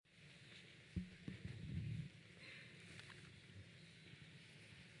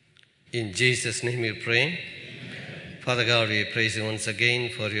In Jesus' name we pray. Amen. Father God, we praise you once again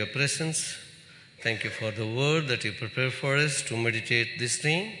for your presence. Thank you for the word that you prepared for us to meditate this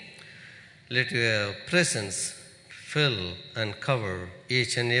day. Let your presence fill and cover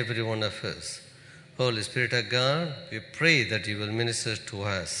each and every one of us. Holy Spirit of God, we pray that you will minister to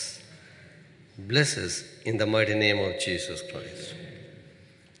us. Bless us in the mighty name of Jesus Christ.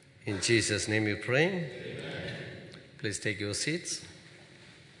 In Jesus' name we pray. Amen. Please take your seats.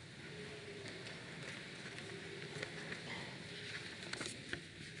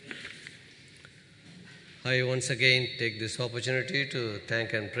 I once again take this opportunity to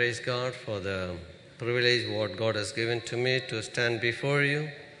thank and praise God for the privilege what God has given to me to stand before you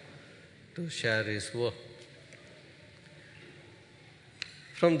to share His word.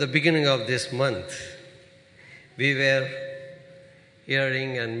 From the beginning of this month, we were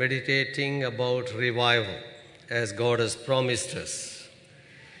hearing and meditating about revival as God has promised us.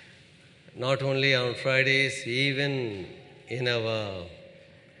 Not only on Fridays, even in our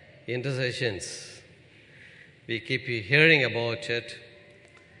intercessions, we keep hearing about it,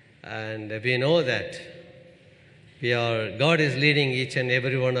 and we know that God is leading each and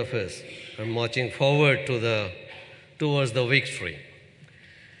every one of us and marching forward towards the victory.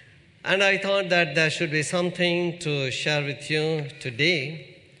 And I thought that there should be something to share with you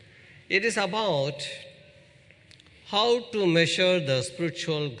today. It is about how to measure the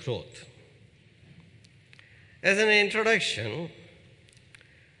spiritual growth. As an introduction,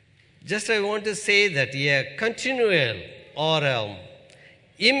 I want to say that a continual or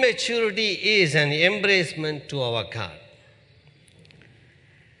immaturity is an embracement to our God.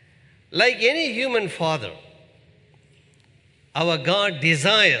 Like any human father, our God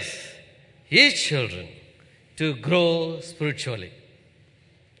desires His children to grow spiritually.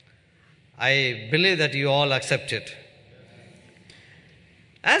 I believe that you all accept it.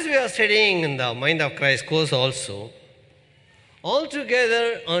 As we are studying in the Mind of Christ course also,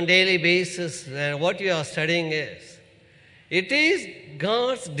 altogether on daily basis, what we are studying is, it is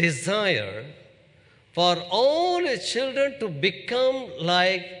God's desire for all His children to become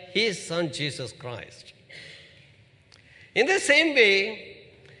like His Son Jesus Christ. In the same way,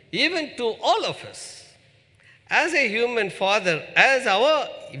 even to all of us, as a human father,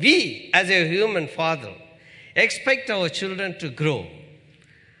 we as a human father expect our children to grow.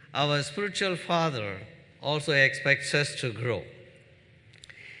 Our spiritual Father also expects us to grow.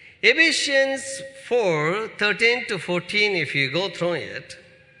 Ephesians 4:13 to 14, if you go through it,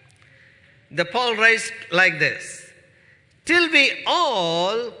 Paul writes like this: till we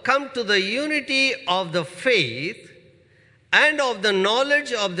all come to the unity of the faith and of the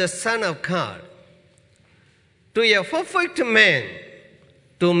knowledge of the Son of God, to a perfect man,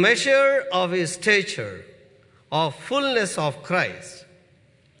 to measure of His stature, of fullness of Christ,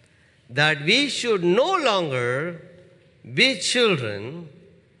 that we should no longer be children,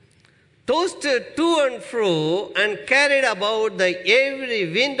 tossed to and fro and carried about the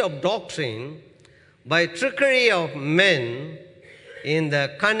every wind of doctrine by trickery of men in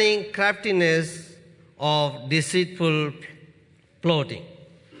the cunning craftiness of deceitful plotting.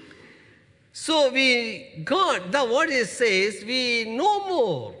 So what it says, we no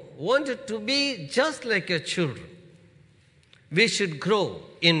more wanted to be just like your children. We should grow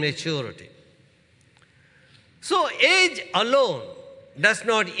in maturity. So age alone does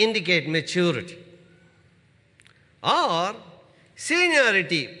not indicate maturity, or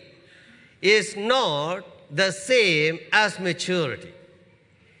seniority is not the same as maturity.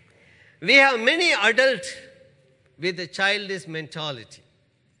 We have many adults with a childish mentality.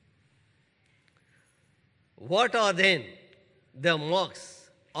 What are then the marks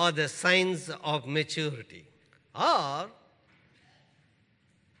or the signs of maturity? Or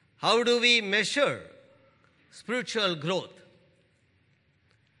how do we measure spiritual growth?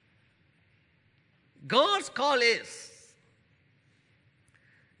 God's call is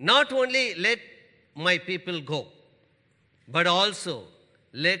not only let my people go, but also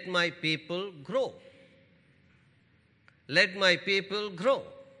let my people grow. Let my people grow.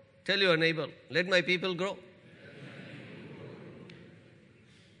 Tell your neighbor, let my people grow.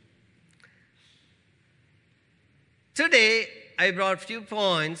 Today, I brought few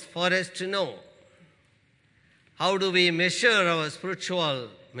points for us to know. How do we measure our spiritual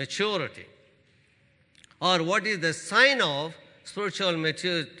maturity? Or what is the sign of spiritual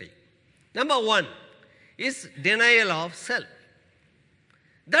maturity? Number one is denial of self.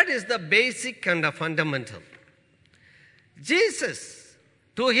 That is the basic and the fundamental. Jesus,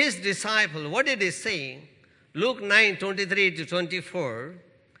 to His disciple, what did He say? Luke 9:23 to 24.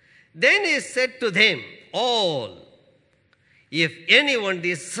 Then He said to them all, If anyone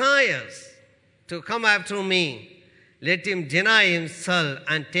desires to come after me, let him deny himself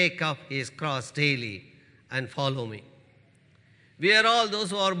and take up his cross daily and follow me. We are all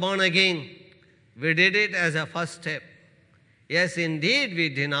those who are born again. We did it as a first step. Yes, indeed, we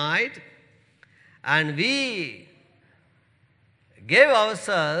denied and we gave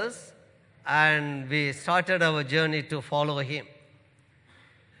ourselves and we started our journey to follow him.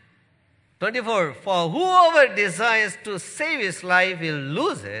 24, for whoever desires to save his life will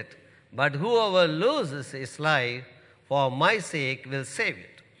lose it, but whoever loses his life for my sake will save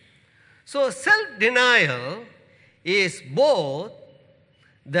it. So self-denial is both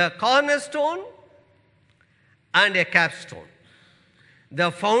the cornerstone and a capstone. The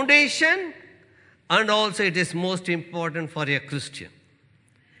foundation, and also it is most important for a Christian.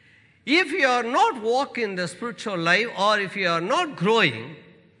 If you are not walking the spiritual life or if you are not growing,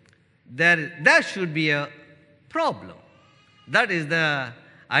 there should be a problem. That is the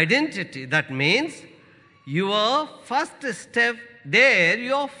identity. That means your first step there,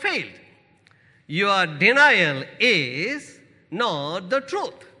 you have failed. Your denial is not the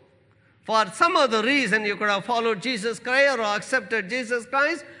truth. For some other reason, you could have followed Jesus Christ or accepted Jesus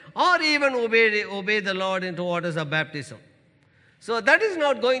Christ or even obey the Lord into waters of baptism. So that is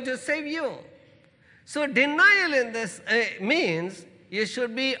not going to save you. So denial in this means you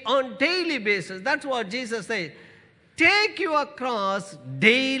should be on daily basis. That's what Jesus said. Take your cross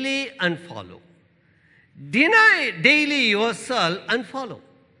daily and follow. Deny daily yourself and follow.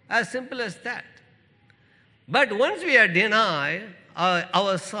 As simple as that. But once we are denied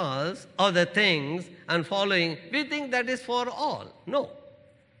ourselves or the things and following, we think that is for all. No.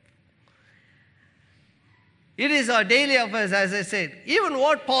 It is our daily affairs, as I said. Even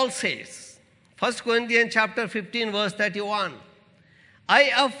what Paul says, 1 Corinthians chapter 15, verse 31.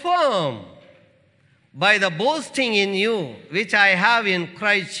 I affirm by the boasting in you, which I have in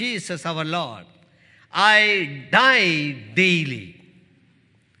Christ Jesus our Lord, I die daily.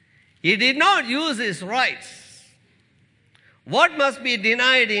 He did not use his rights. What must be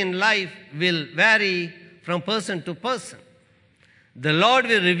denied in life will vary from person to person. The Lord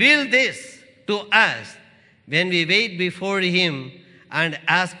will reveal this to us when we wait before him and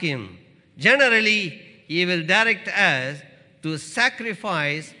ask him. Generally, he will direct us to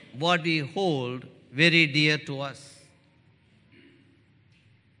sacrifice what we hold very dear to us.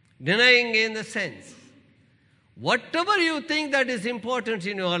 Denying in the sense, whatever you think that is important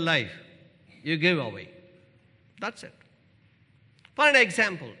in your life, you give away. That's it. For an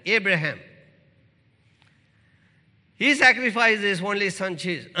example, Abraham. He sacrificed his only son,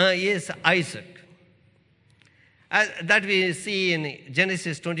 Isaac. That we see in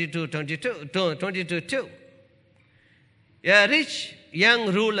Genesis 22:2. A rich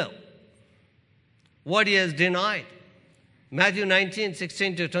young ruler, what he has denied. Matthew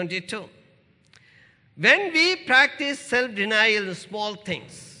 19:16-22. When we practice self-denial in small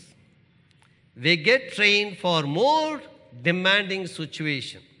things, we get trained for more demanding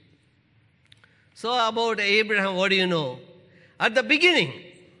situation. So about Abraham, what do you know? At the beginning,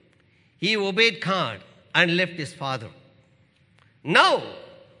 he obeyed God and left his father. Now,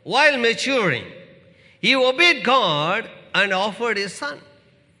 while maturing, he obeyed God and offered his son.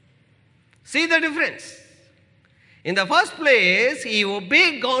 See the difference? In the first place, he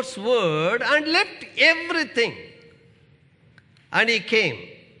obeyed God's word and left everything. And he came.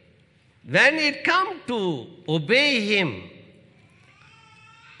 When it came to obey him,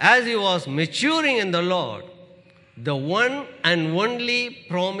 as he was maturing in the Lord, the one and only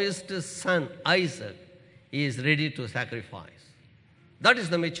promised son, Isaac, he is ready to sacrifice. That is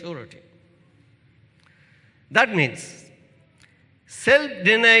the maturity. That means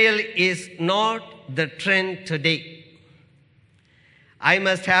self-denial is not the trend today. I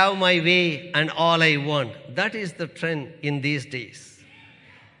must have my way and all I want. That is the trend in these days.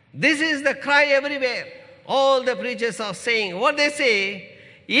 This is the cry everywhere. All the preachers are saying what they say,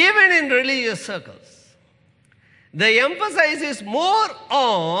 even in religious circles. The emphasis is more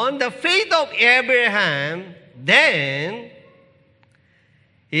on the faith of Abraham than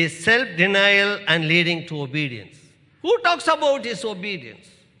his self-denial and leading to obedience. Who talks about his obedience?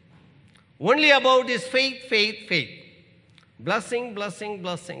 Only about his faith.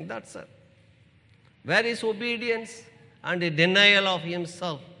 Blessing, that's it. Where is obedience and the denial of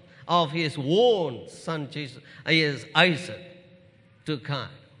himself, of his own son Jesus, Isaac, to God?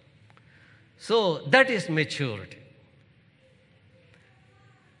 So that is maturity.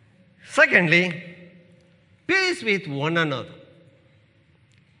 Secondly, peace with one another.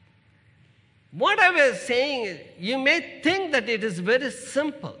 What I was saying is, you may think that it is very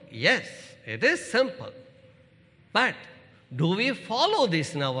simple. Yes, it is simple. But Do we follow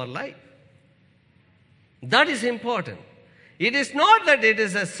this in our life? That is important. It is not that it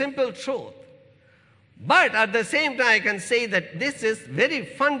is a simple truth, but at the same time I can say that this is very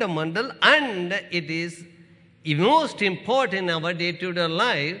fundamental and it is most important in our day-to-day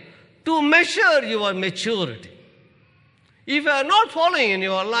life to measure your maturity. If you are not following in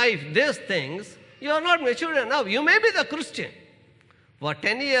your life these things, you are not mature enough. You may be the Christian for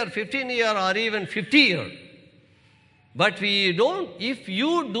 10 years, 15 years, or even 50 years. But if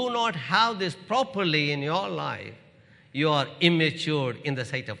you do not have this properly in your life, you are immature in the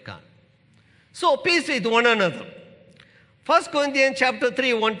sight of God. So peace with one another. 1 Corinthians chapter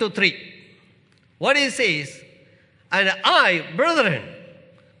 3, 1-3. What he says, and I, brethren,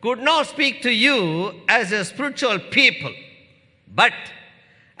 could not speak to you as a spiritual people, but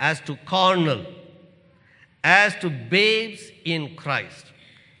as to carnal, as to babes in Christ.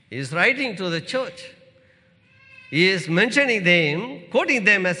 He is writing to the church. He is mentioning them, quoting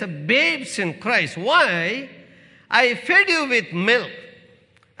them as a babes in Christ. Why? I fed you with milk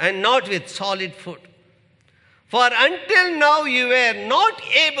and not with solid food. For until now you were not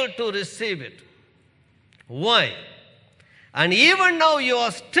able to receive it. Why? And even now you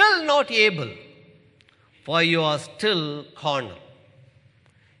are still not able, for you are still carnal.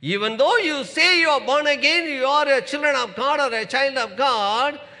 Even though you say you are born again, you are a children of God or a child of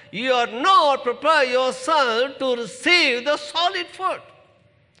God, you are not prepared yourself to receive the solid food.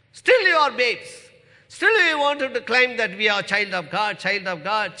 Still you are babes. Still we wanted to claim that we are child of God,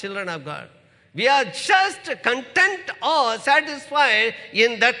 children of God. We are just content or satisfied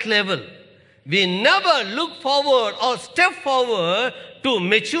in that level. We never look forward or step forward to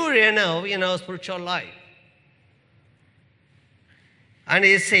mature enough in our spiritual life. And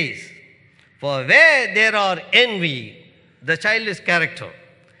he says, for where there are envy, the childish character,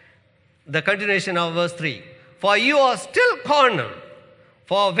 the continuation of verse 3, for you are still carnal.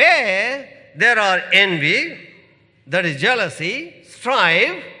 For where there are envy, that is jealousy,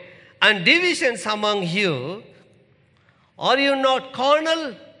 strife, and divisions among you, are you not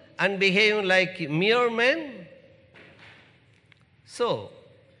carnal and behaving like mere men? So,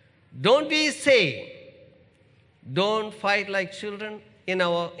 don't we say, don't fight like children in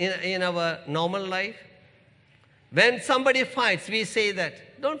our normal life? When somebody fights, we say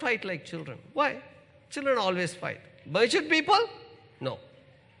that, don't fight like children. Why? Children always fight. Mature people? No.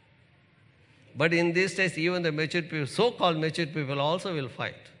 But in these days, even the mature people, so-called mature people also will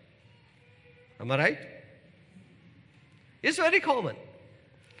fight. Am I right? It's very common.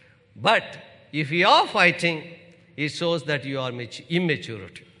 But if you are fighting, it shows that you are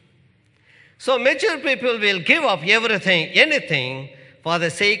immaturity. So mature people will give up everything, anything, for the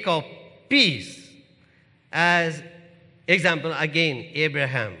sake of peace. As example, again,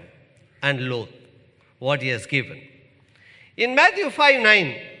 Abraham and Lot, what he has given. In Matthew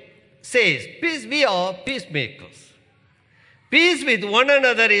 5:9 says, peace, we are peacemakers. Peace with one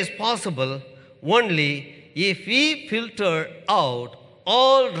another is possible only if we filter out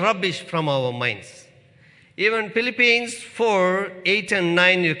all rubbish from our minds. Even Philippians 4:8 and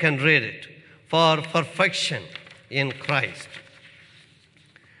 9, you can read it. For perfection in Christ.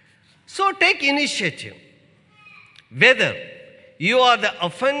 So take initiative. Whether you are the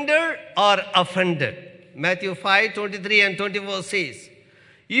offender or offended. Matthew 5:23 and 24 says,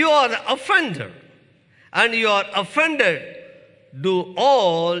 you are the offender and you are offended, do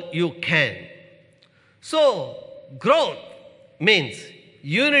all you can. So growth means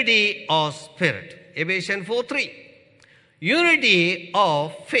unity of spirit. Ephesians 4:3. Unity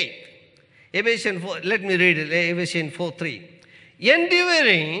of faith. Ephesians 4, let me read it. Ephesians 4:3.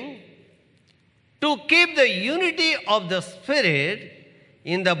 Endeavoring to keep the unity of the Spirit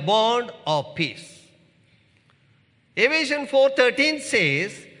in the bond of peace. Ephesians 4:13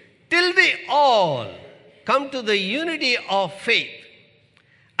 says, till we all come to the unity of faith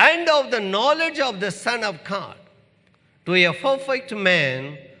and of the knowledge of the Son of God, to a perfect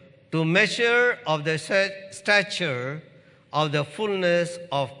man, to measure of the stature of the fullness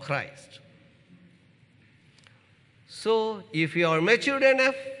of Christ. So, if you are matured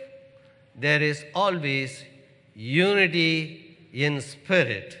enough, there is always unity in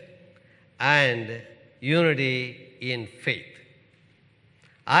spirit and unity in faith.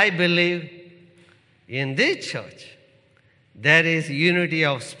 I believe in this church there is unity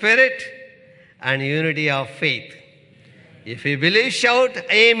of spirit and unity of faith. If you believe, shout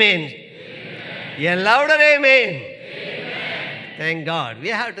amen. Amen. A louder amen. Amen. Thank God. We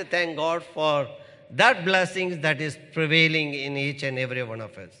have to thank God for that blessings that is prevailing in each and every one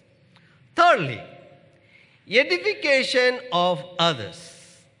of us. Thirdly, edification of others.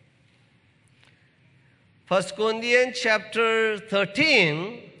 1 Corinthians chapter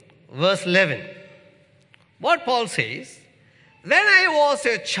 13, verse 11. What Paul says, when I was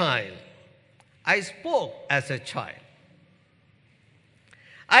a child, I spoke as a child.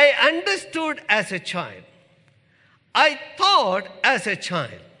 I understood as a child. I thought as a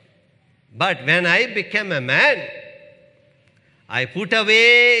child. But when I became a man, I put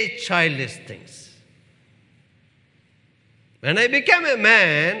away childish things. When I became a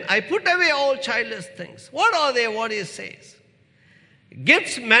man, I put away all childish things. What are they? What he says?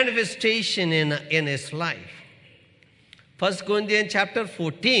 Gifts manifestation in his life. 1 Corinthians chapter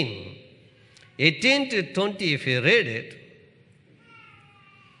 14, 18 to 20, if you read it,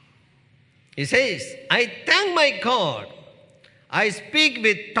 he says, I thank my God, I speak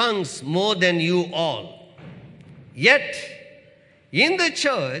with tongues more than you all. Yet, in the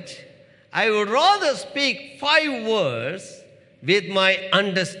church, I would rather speak 5 words with my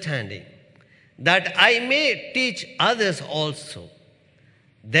understanding, that I may teach others also,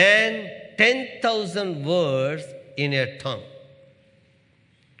 than 10,000 words in a tongue.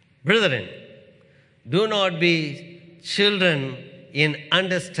 Brethren, do not be children in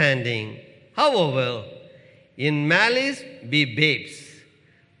understanding. However, in malice be babes,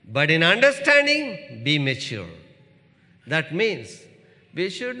 but in understanding be mature. That means we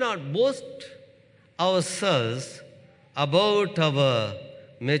should not boast ourselves about our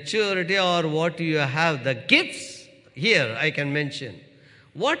maturity or what you have. The gifts, here I can mention,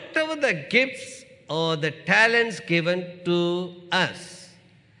 whatever the gifts or the talents given to us,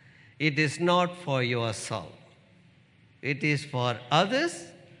 it is not for yourself. It is for others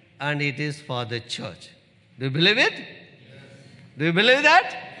and it is for the church. Do you believe it? Yes. Do you believe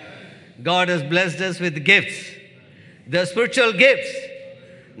that? Yes. God has blessed us with gifts, the spiritual gifts,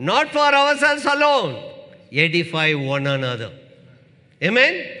 not for ourselves alone, edify one another.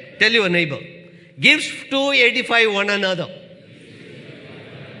 Amen? Tell your neighbor, gifts to edify one another.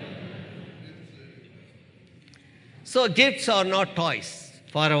 So gifts are not toys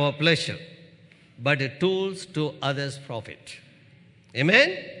for our pleasure, but tools to others' profit.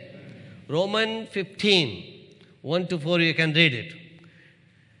 Amen? Romans 15, 1 to 4, you can read it.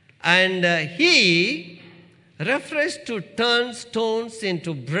 And he refers to turn stones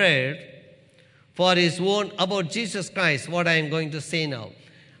into bread for his own, about Jesus Christ, what I am going to say now.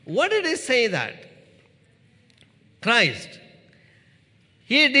 What did he say that? Christ,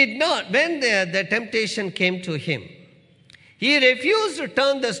 he did not, when the temptation came to him, he refused to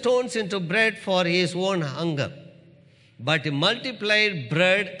turn the stones into bread for his own hunger, but he multiplied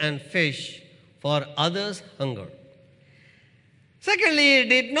bread and fish for others' hunger. Secondly, he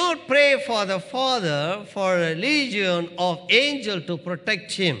did not pray for the Father for a legion of angels to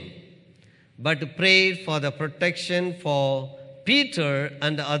protect him, but prayed for the protection for Peter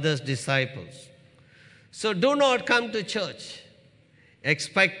and the other disciples. So do not come to church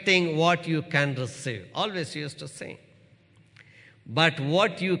expecting what you can receive. Always used to say. But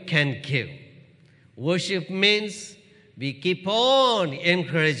what you can give. Worship means we keep on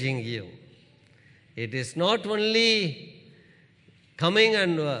encouraging you. It is not only coming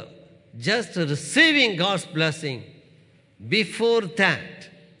and just receiving God's blessing. Before that,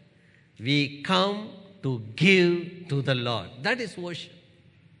 we come to give to the Lord. That is worship.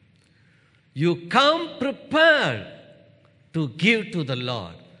 You come prepared to give to the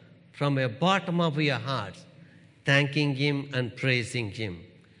Lord from the bottom of your heart, thanking Him and praising Him,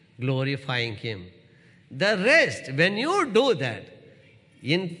 glorifying Him. The rest, when you do that,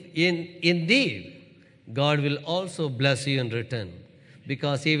 indeed, God will also bless you in return,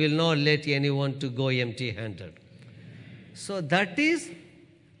 because He will not let anyone to go empty-handed. So that is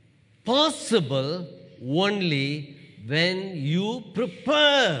possible only when you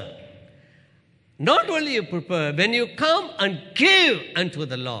prepare. Not only you prepare, when you come and give unto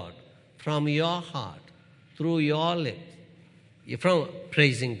the Lord from your heart, through your lips, from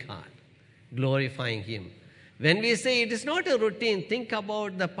praising God, glorifying Him. When we say it is not a routine, think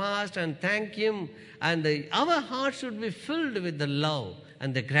about the past and thank Him, and our heart should be filled with the love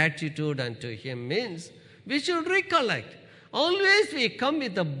and the gratitude unto Him, means we should recollect. Always we come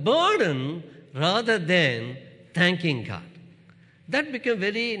with a burden rather than thanking God. That became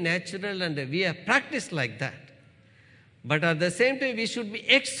very natural and we have practiced like that. But at the same time, we should be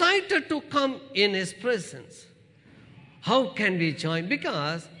excited to come in His presence. How can we join?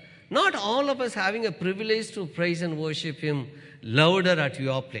 Because not all of us having a privilege to praise and worship Him louder at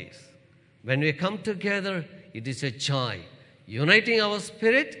your place. When we come together, it is a joy. Uniting our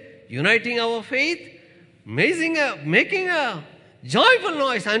spirit, uniting our faith, making a joyful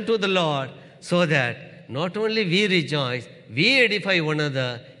noise unto the Lord, so that not only we rejoice, we edify one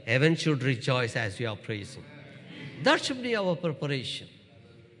another, heaven should rejoice as we are praising. That should be our preparation.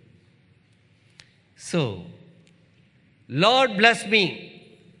 So, Lord bless me.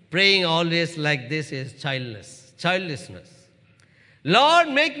 Praying always like this is childlessness. Lord,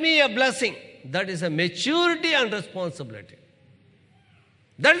 make me a blessing. That is a maturity and responsibility.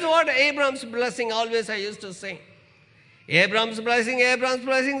 That is what Abraham's blessing always I used to sing. Abraham's blessing,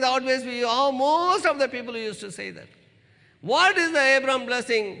 always most of the people used to say that. What is the Abraham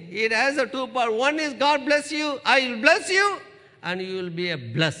blessing? It has a two part. One is God bless you, I will bless you, and you will be a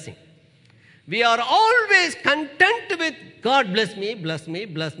blessing. We are always content with God bless me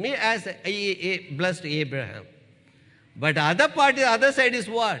as blessed Abraham. But the other side is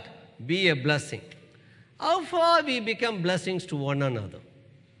what? Be a blessing. How far we become blessings to one another?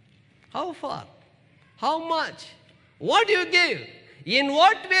 How far? How much? What do you give? In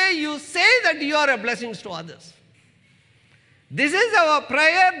what way you say that you are a blessing to others? This is our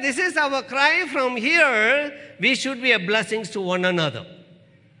prayer. This is our cry from here. We should be a blessings to one another.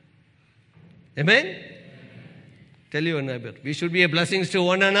 Amen? Tell your neighbor, we should be a blessings to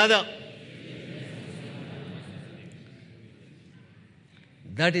one another.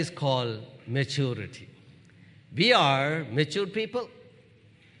 That is called maturity. We are mature people.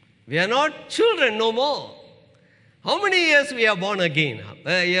 We are not children no more. How many years we are born again?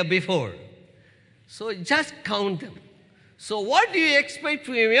 A year before. So just count them. So what do you expect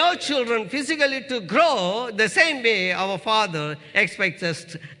from your children physically to grow the same way our Father expects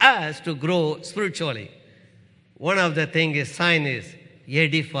us to grow spiritually? One of the sign is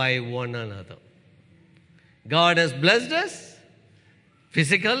edify one another. God has blessed us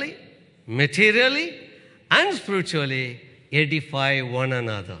physically, materially, and spiritually. Edify one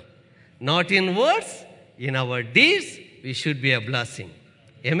another. Not in words, in our deeds, we should be a blessing.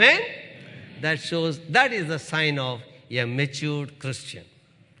 Amen? That is the sign of a matured Christian.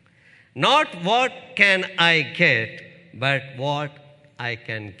 Not what can I get, but what I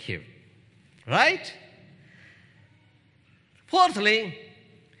can give. Right? Fourthly,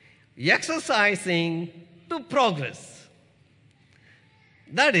 exercising to progress.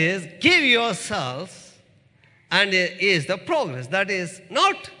 That is, give yourselves, and is the progress. That is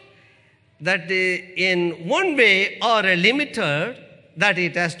not that in one way or a limiter that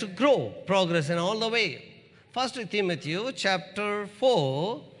it has to grow, progress in all the way. 1 Timothy chapter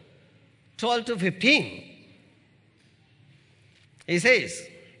 4, 12 to 15. He says,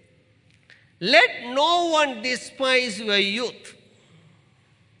 let no one despise your youth.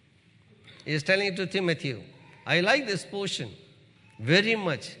 He is telling it to Timothy. I like this portion very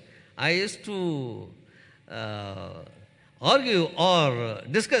much. I used to argue or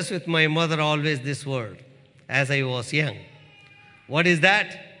discuss with my mother always this word as I was young. What is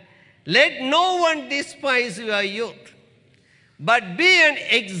that? Let no one despise your youth, but be an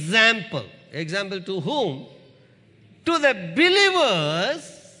example. Example to whom? To the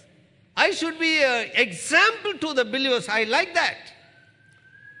believers. I should be an example to the believers. I like that.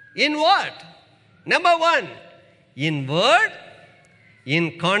 In what? Number one, in word,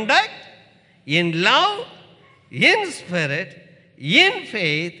 in conduct, in love, in spirit, in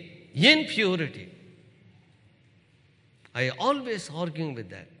faith, in purity. I always arguing with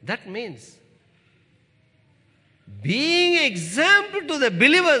that. That means being example to the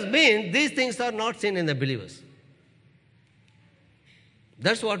believers means these things are not seen in the believers.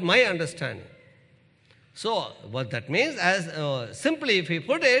 That's what my understanding. So what that means, as simply if we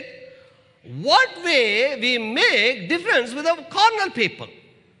put it, what way we make difference with the carnal people.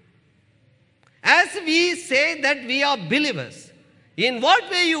 As we say that we are believers, in what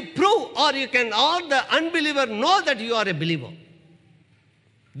way you prove or the unbeliever know that you are a believer?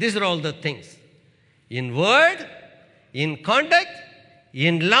 These are all the things. In word, in conduct,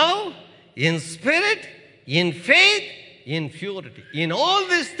 in love, in spirit, in faith, in purity. In all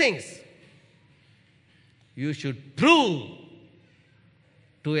these things, you should prove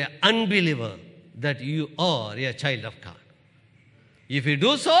to an unbeliever that you are a child of God. If you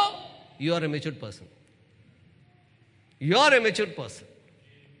do so, you are a mature person. You are a mature person.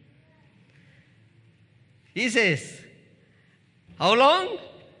 He says, how long?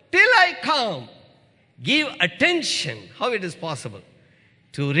 Till I come. Give attention, how it is possible,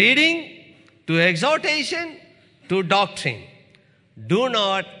 to reading, to exhortation, to doctrine. Do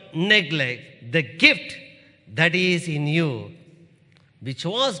not neglect the gift that is in you, which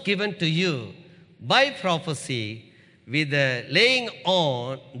was given to you by prophecy with the laying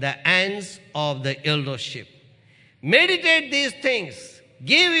on the hands of the eldership. Meditate these things.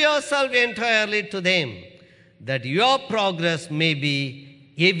 Give yourself entirely to them, that your progress may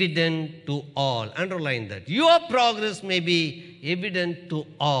be evident to all. Underline that. Your progress may be evident to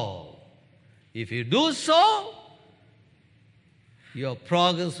all. If you do so, your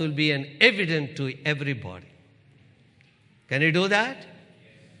progress will be evident to everybody. Can you do that?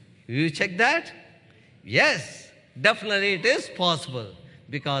 Will you check that? Yes, definitely it is possible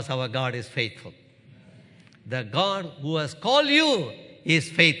because our God is faithful. The God who has called you is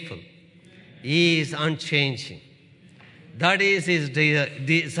faithful. He is unchanging. That is His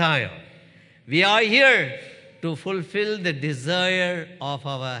desire. We are here to fulfill the desire of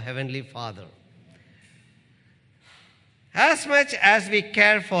our Heavenly Father. As much as we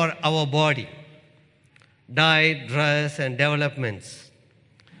care for our body, diet, dress, and developments,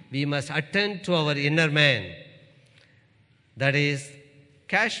 we must attend to our inner man. That is,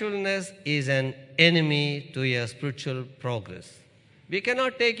 casualness is an enemy to your spiritual progress. We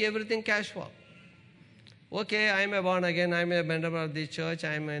cannot take everything casual. Okay, I am a born again, I am a member of this church,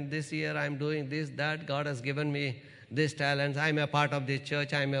 I am in this year, I am doing this, that, God has given me these talents, I am a part of this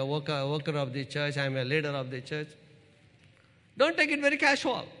church, I am a worker of this church, I am a leader of the church. Don't take it very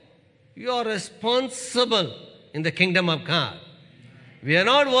casual. You are responsible in the kingdom of God. We are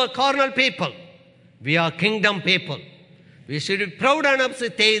not carnal people. We are kingdom people. We should be proud enough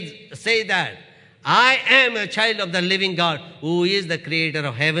to say that I am a child of the living God who is the creator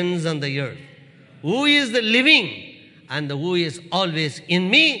of heavens and the earth, who is the living and who is always in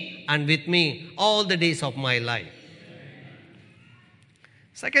me and with me all the days of my life.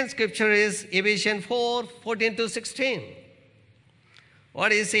 Second scripture is Ephesians 4:14-16.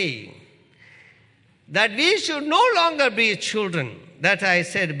 What is he? That we should no longer be children, that I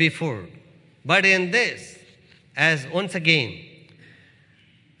said before, but in this, as once again,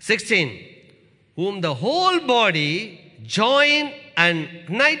 16, whom the whole body join and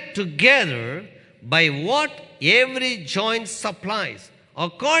knit together by what every joint supplies,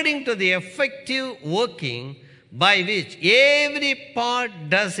 according to the effective working by which every part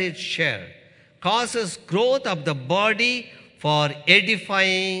does its share, causes growth of the body for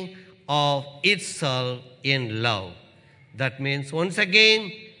edifying of itself in love. That means, once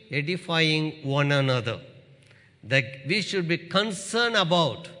again, edifying one another. That we should be concerned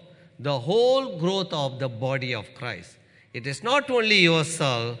about the whole growth of the body of Christ. It is not only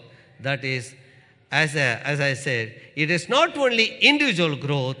yourself, that is, as I said, it is not only individual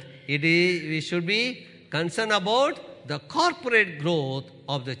growth, we should be concerned about the corporate growth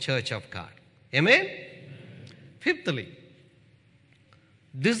of the church of God. Amen? Fifthly,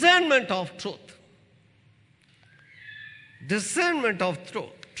 discernment of truth. Discernment of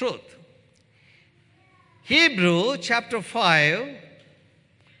truth. Hebrew chapter 5,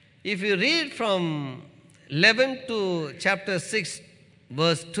 if you read from 11 to chapter 6,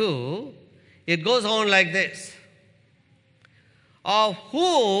 verse 2, it goes on like this. Of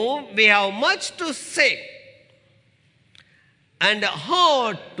whom we have much to say and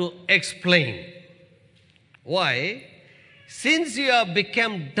hard to explain. Why? Since you have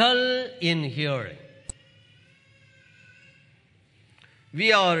become dull in hearing.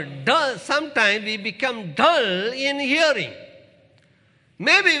 We are dull, sometimes we become dull in hearing.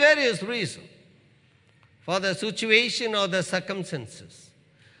 Maybe various reasons. For the situation or the circumstances,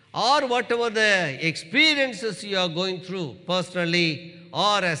 or whatever the experiences you are going through personally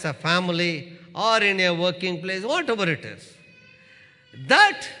or as a family or in a working place, whatever it is.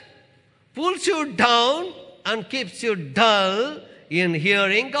 That pulls you down and keeps you dull in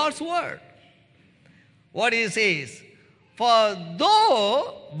hearing God's word. What he says, for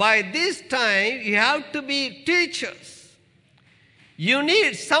though by this time you have to be teachers, you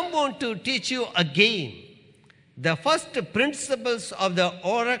need someone to teach you again the first principles of the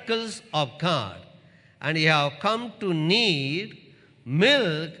oracles of God, and you have come to need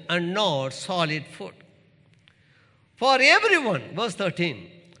milk and not solid food. For everyone, verse 13,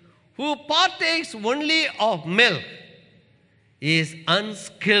 who partakes only of milk is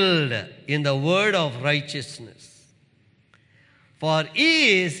unskilled in the word of righteousness, for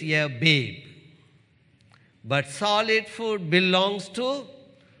he is a babe. But solid food belongs to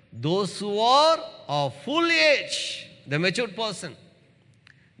those who are of full age, the mature person.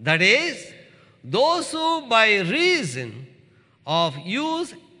 That is, those who by reason of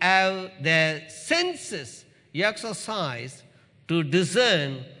use have their senses exercised to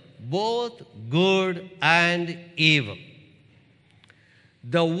discern both good and evil.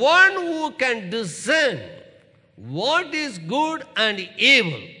 The one who can discern what is good and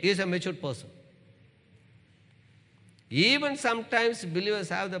evil is a mature person. Even sometimes believers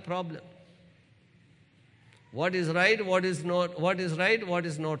have the problem. What is right, what is not, what is right, what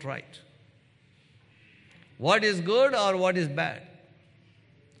is not right. What is good or what is bad.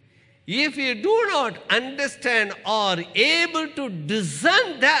 If you do not understand or able to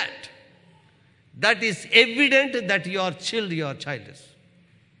discern that, that is evident that you are chilled, you are childish.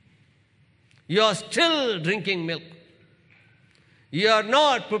 You are still drinking milk. You are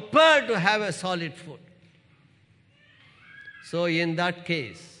not prepared to have a solid food. So in that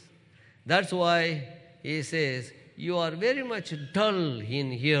case, that's why he says, you are very much dull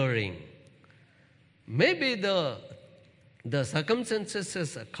in hearing. Maybe the circumstances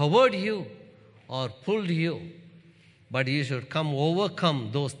has covered you or pulled you, but you should overcome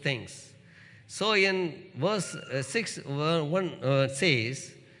those things. So in verse 6, 1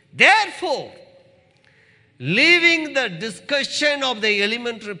 says, therefore, leaving the discussion of the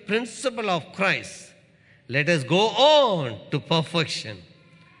elementary principle of Christ, let us go on to perfection.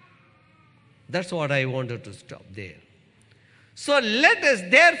 That's what I wanted to stop there. So let us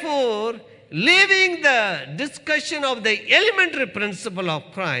therefore, leaving the discussion of the elementary principle of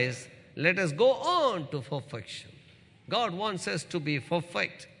Christ, let us go on to perfection. God wants us to be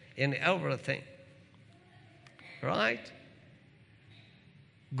perfect in everything. Right?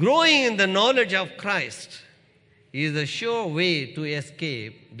 Growing in the knowledge of Christ is a sure way to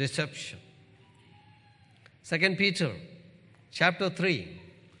escape deception. 2 Peter chapter 3,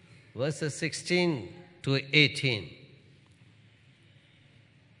 verses 16 to 18.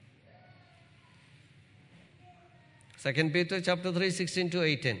 2 Peter chapter 3, 16 to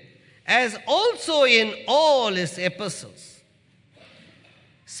 18. As also in all his epistles,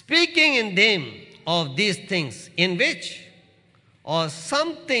 speaking in them of these things, in which or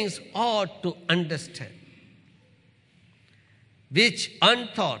some things ought to understand, which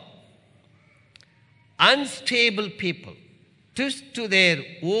untaught, unstable people twist to their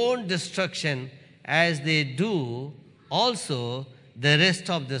own destruction, as they do also the rest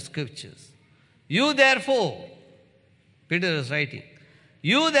of the scriptures. You therefore, Peter is writing,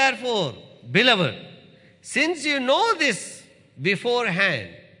 you therefore, beloved, since you know this beforehand,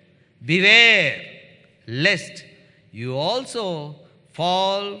 beware lest you also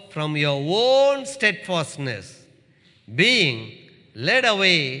fall from your own steadfastness, being led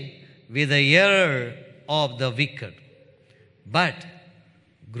away with the error of the wicked, but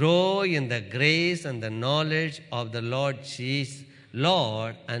grow in the grace and the knowledge of the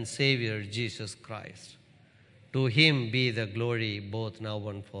Lord and Savior Jesus Christ. To him be the glory both now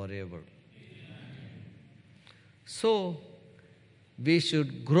and forever. So, we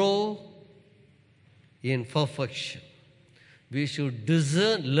should grow in perfection. We should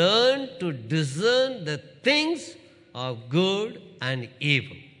learn to discern the things of good and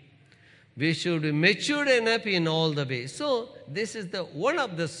evil. We should be matured enough in all the ways. So, this is one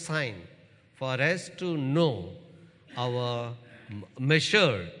of the signs for us to know our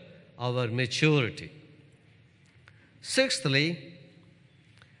maturity. Sixthly,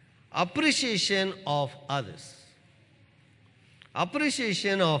 appreciation of others.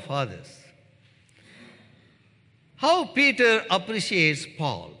 Appreciation of others. How Peter appreciates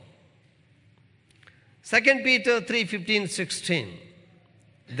Paul. 2 Peter 3, 15, 16,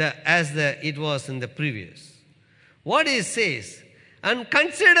 it was in the previous. What he says, and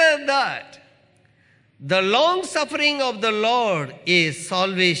consider that the long suffering of the Lord is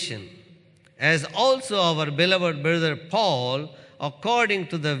salvation, as also our beloved brother Paul, according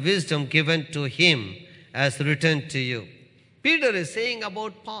to the wisdom given to him, has written to you. Peter is saying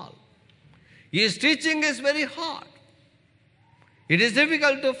about Paul. His teaching is very hard. It is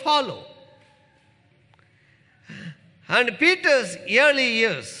difficult to follow. And Peter's early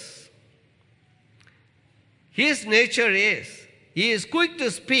years, his nature is, he is quick to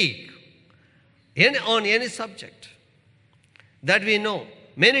speak on any subject that we know.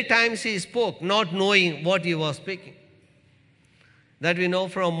 Many times he spoke not knowing what he was speaking. That we know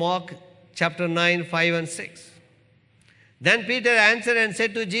from Mark chapter 9, 5 and 6. Then Peter answered and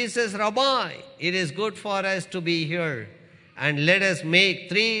said to Jesus, Rabbi, it is good for us to be here, and let us make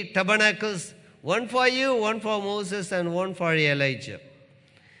 3 tabernacles, one for you, one for Moses, and one for Elijah.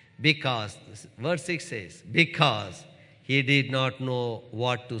 Because, verse 6 says, because he did not know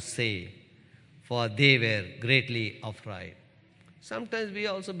what to say, for they were greatly afraid. Sometimes we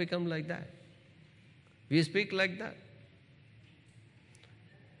also become like that. We speak like that.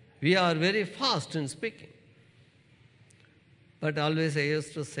 We are very fast in speaking. But always I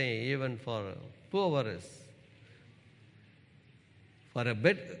used to say, even for whoever is, for a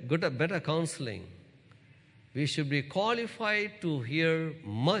better counseling, we should be qualified to hear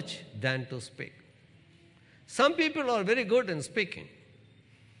much than to speak. Some people are very good in speaking,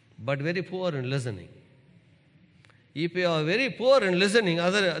 but very poor in listening. If you are very poor in listening,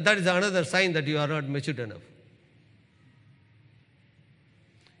 that is another sign that you are not matured enough.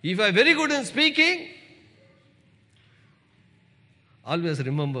 If I'm very good in speaking, always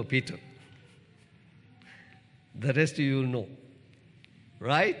remember Peter. The rest you will know.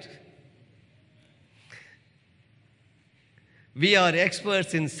 Right? We are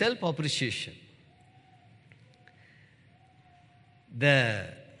experts in self-appreciation. The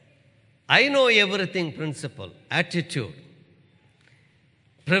I know everything principle, attitude,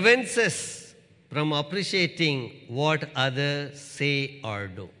 prevents us from appreciating what others say or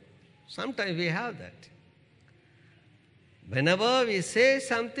do. Sometimes we have that. Whenever we say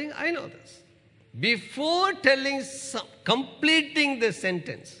something, I know this. Before completing the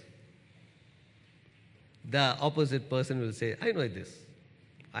sentence, the opposite person will say, I know this.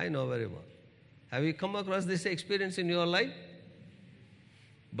 I know very well. Have you come across this experience in your life?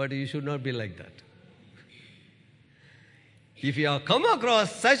 But you should not be like that. If you have come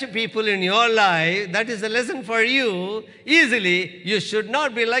across such people in your life, that is a lesson for you. Easily, you should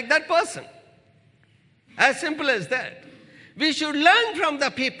not be like that person. As simple as that. We should learn from the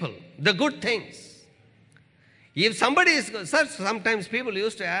people, the good things. If somebody is, sometimes people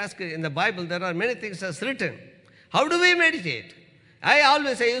used to ask in the Bible, there are many things that's written. How do we meditate? I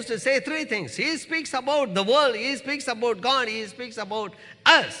used to say three things. He speaks about the world, he speaks about God, he speaks about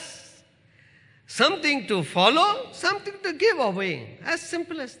us. Something to follow, something to give away. As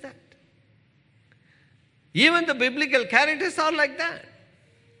simple as that. Even the biblical characters are like that.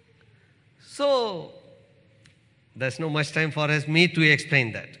 So, there's no much time for me to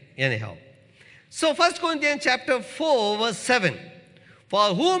explain that. Anyhow. So, 1 Corinthians chapter 4, verse 7.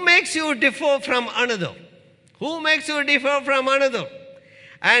 For who makes you differ from another? Who makes you differ from another?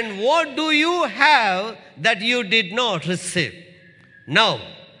 And what do you have that you did not receive? Now,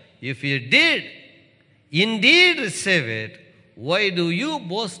 if you did indeed receive it, why do you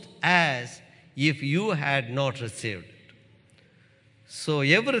boast as if you had not received it? So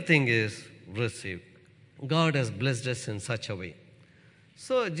everything is received. God has blessed us in such a way.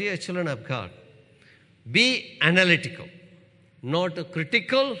 So, dear children of God, be analytical, not a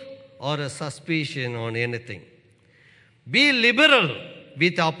critical or a suspicion on anything. Be liberal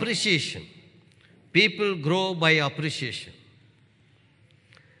with appreciation. People grow by appreciation.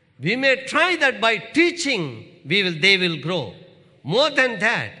 We may try that by teaching, they will grow. More than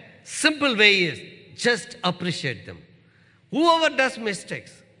that, simple way is just appreciate them. Whoever does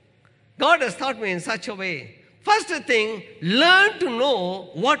mistakes, God has taught me in such a way. First thing, learn to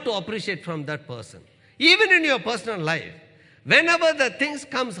know what to appreciate from that person. Even in your personal life, whenever the things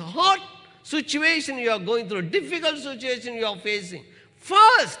comes hot situation you are going through, difficult situation you are facing,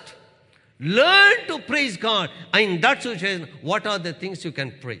 first, learn to praise God. In that situation, what are the things you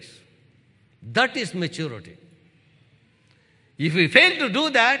can praise? That is maturity. If you fail to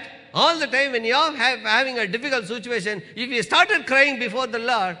do that, all the time when you are having a difficult situation, if you started crying before the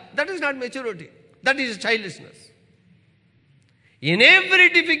Lord, that is not maturity. That is childishness. In every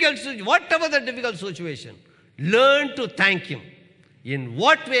difficult situation, whatever the difficult situation, learn to thank Him. In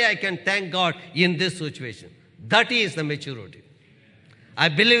what way I can thank God in this situation? That is the maturity. I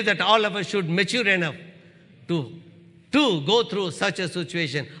believe that all of us should mature enough to go through such a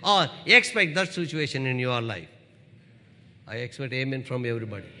situation or expect that situation in your life. I expect amen from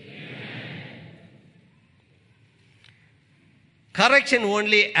everybody. Amen. Correction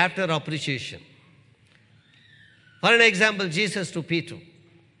only after appreciation. For an example, Jesus to Peter.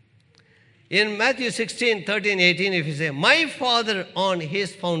 In Matthew 16, 13, 18, if you say, my Father on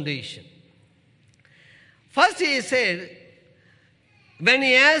His foundation. First he said, when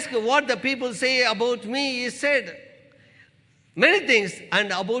he asked what the people say about me, he said many things.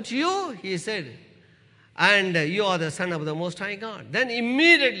 And about you, he said, and you are the Son of the Most High God. Then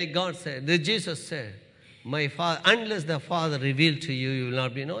immediately Jesus said, my Father, unless the Father revealed to you, you will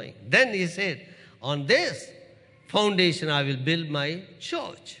not be knowing. Then he said, on this foundation I will build my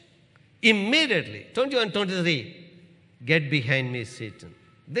church. Immediately, 21, 23, get behind me, Satan.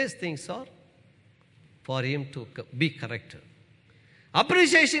 These things are for him to be corrected.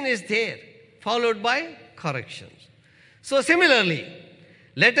 Appreciation is there, followed by corrections. So similarly,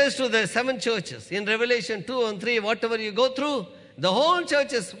 letters to the 7 churches in Revelation 2 and 3, whatever you go through, the whole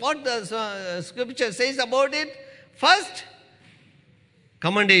church is what the scripture says about it. First,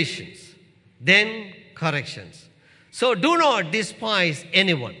 commendations, then corrections. So do not despise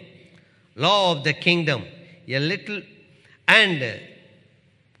anyone. Law of the kingdom, a little, and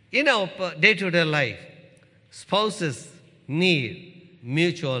in our day-to-day life, spouses need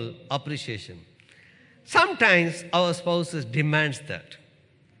mutual appreciation. Sometimes our spouses demand that.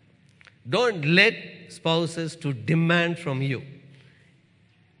 Don't let spouses to demand from you.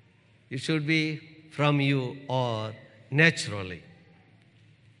 It should be from you or naturally.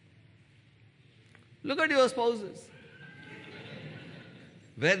 Look at your spouses,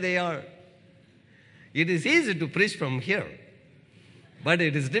 where they are. It is easy to preach from here, but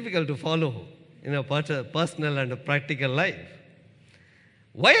it is difficult to follow in a personal and a practical life.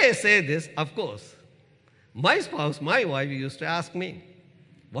 Why I say this? Of course, my spouse, my wife used to ask me,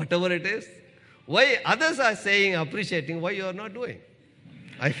 whatever it is, why others are saying, appreciating, why you are not doing?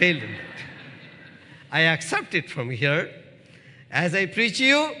 I failed in that. I accept it from here. As I preach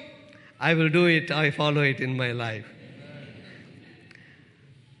you, I will do it, I follow it in my life.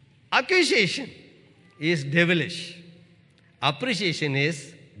 Accusation is devilish. Appreciation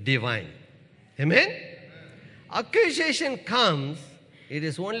is divine. Amen? Accusation comes, it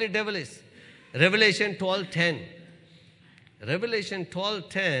is only devilish. Revelation 12:10. Revelation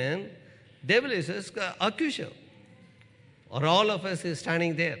 12:10, devil is an accuser. Or all of us is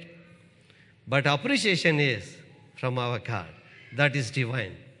standing there. But appreciation is from our God. That is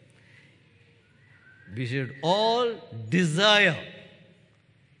divine. We should all desire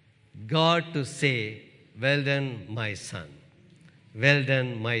God to say, well done, my son. Well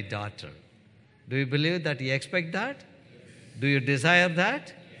done, my daughter. Do you believe that you expect that? Do you desire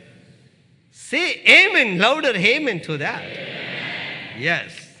that? Say amen, louder amen to that.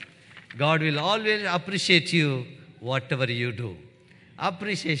 Yes. God will always appreciate you, whatever you do.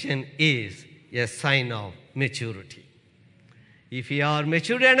 Appreciation is a sign of maturity. If you are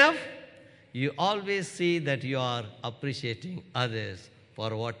mature enough, you always see that you are appreciating others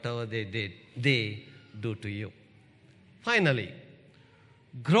for whatever they do to you. Finally,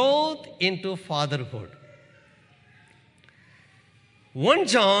 growth into fatherhood. 1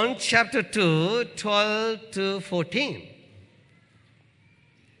 John chapter 2, 12 to 14.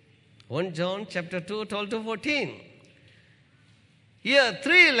 1 John chapter 2, 12 to 14. Here,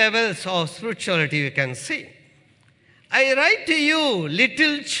 3 levels of spirituality we can see. I write to you,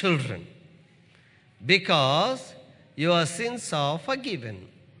 little children, because your sins are forgiven.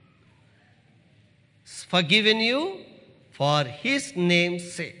 Forgiven you for his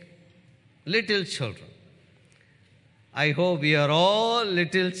name's sake. Little children. I hope we are all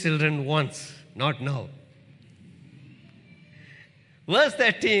little children once, not now. Verse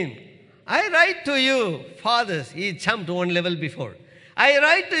 13. I write to you, fathers. He jumped one level before. I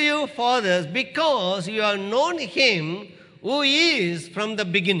write to you, fathers, because you have known him who is from the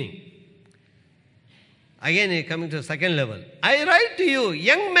beginning. Again, coming to the second level. I write to you,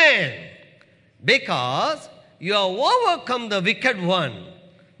 young man, because you have overcome the wicked one.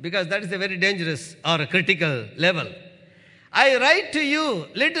 Because that is a very dangerous or a critical level. I write to you,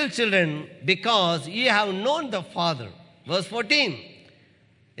 little children, because you have known the Father. Verse 14.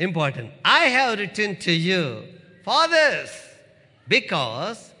 Important. I have written to you, fathers,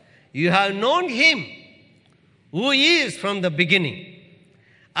 because you have known him who is from the beginning.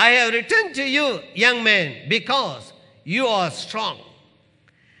 I have written to you, young men, because you are strong,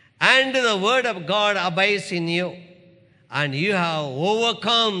 and the word of God abides in you, and you have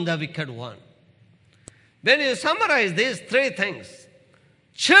overcome the wicked one. When you summarize these 3 things,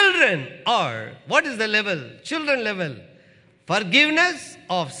 children are, what is the level? Children level. Forgiveness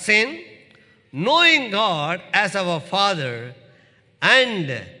of sin, knowing God as our Father,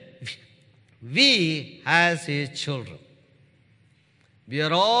 and we as his children. We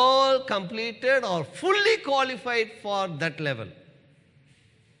are all completed or fully qualified for that level.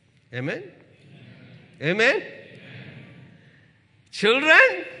 Amen? Amen?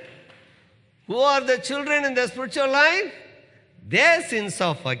 Children, who are the children in the spiritual life? Their sins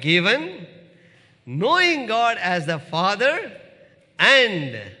are forgiven, knowing God as the Father,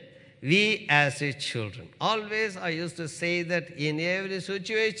 and we as his children. Always I used to say that in every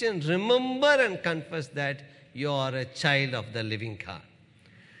situation, remember and confess that you are a child of the living God.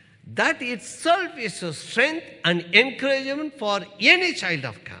 That itself is a strength and encouragement for any child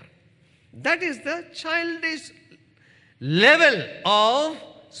of God. That is the childish level of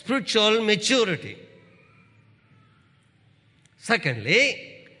spiritual maturity.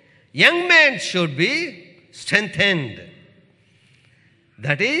 Secondly, young men should be strengthened.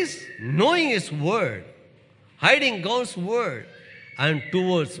 That is, knowing his word, hiding God's word, and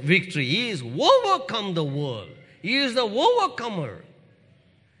towards victory. He is overcome the world. He is the overcomer.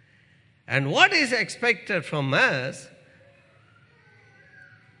 And what is expected from us?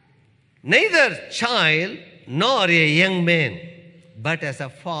 Neither child nor a young man, but as a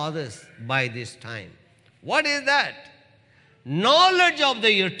fathers by this time. What is that? Knowledge of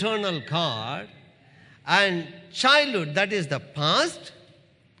the eternal God, and childhood, that is the past,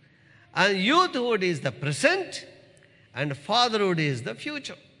 and youthhood is the present, and fatherhood is the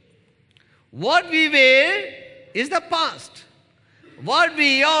future. What we were is the past. What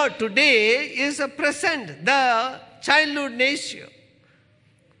we are today is a present, the childhood nature,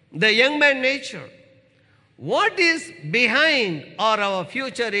 the young man nature. What is behind or our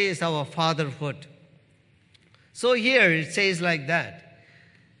future is our fatherhood. So here it says like that.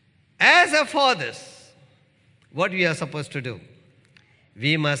 As a fathers, what we are supposed to do?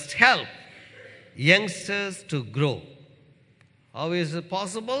 We must help youngsters to grow. How is it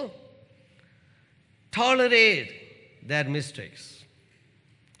possible? Tolerate their mistakes.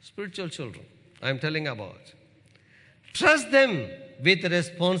 Spiritual children, I am telling about. Trust them with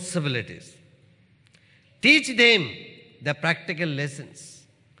responsibilities. Teach them the practical lessons.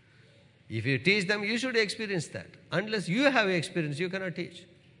 If you teach them, you should experience that. Unless you have experience, you cannot teach.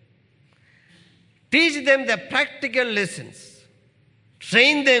 Teach them the practical lessons.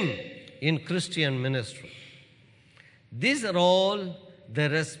 Train them in Christian ministry. These are all the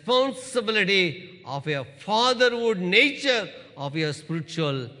responsibility of your fatherhood nature, of your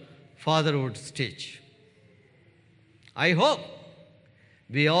spiritual fatherhood stage. I hope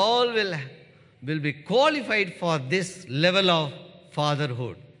we all will be qualified for this level of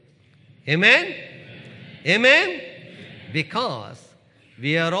fatherhood. Amen? Amen? Because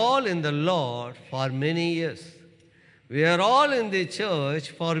we are all in the Lord for many years. We are all in the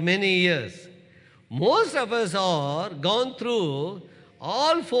church for many years. Most of us are gone through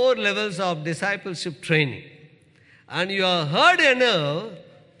all 4 levels of discipleship training. And you have heard enough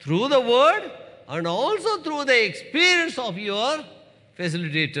through the word and also through the experience of your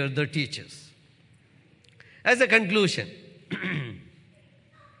facilitator, the teachers. As a conclusion,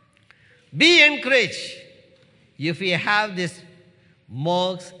 be encouraged if you have these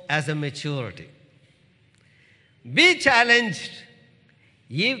marks as a maturity. Be challenged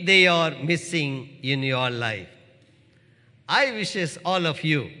if they are missing in your life. I wish all of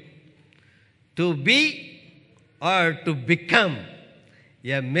you to be or to become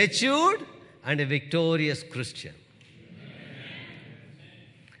a matured and a victorious Christian.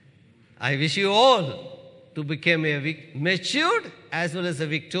 I wish you all to become a matured as well as a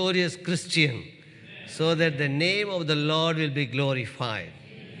victorious Christian, so that the name of the Lord will be glorified.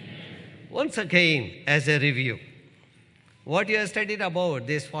 Once again, as a review, what you have studied about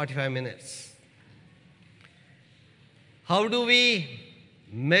these 45 minutes. How do we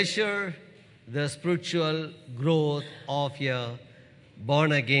measure the spiritual growth of a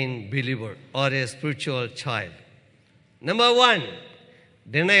born-again believer or a spiritual child? Number 1,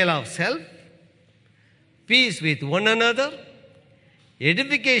 denial of self, peace with one another,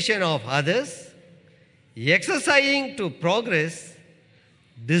 edification of others, exercising to progress,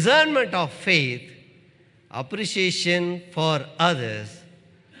 discernment of faith, appreciation for others,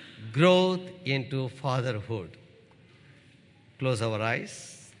 growth into fatherhood. Close our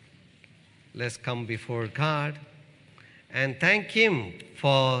eyes. Let's come before God and thank Him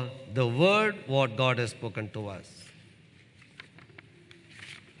for the word, what God has spoken to us.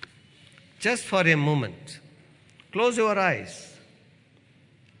 Just for a moment, close your eyes.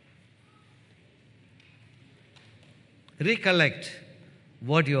 Recollect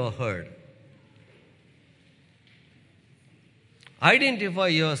what you have heard. Identify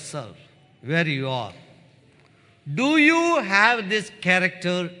yourself where you are. Do you have this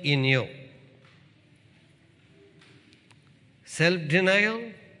character in you?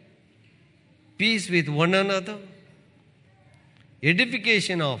 Self-denial, peace with one another,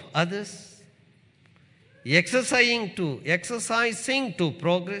 edification of others, exercising to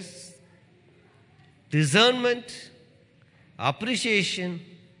progress, discernment, appreciation,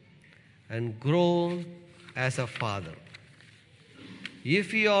 and grow as a father.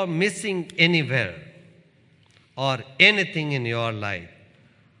 If you are missing anywhere or anything in your life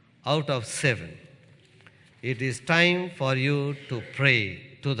out of 7, it is time for you to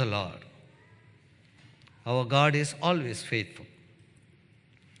pray to the Lord. Our God is always faithful.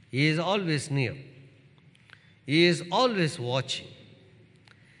 He is always near. He is always watching.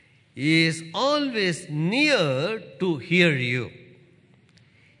 He is always near to hear you,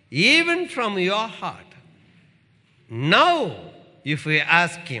 even from your heart. Now, if we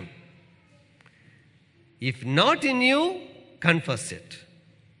ask Him, if not in you, confess it.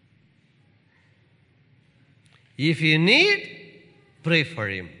 If you need, pray for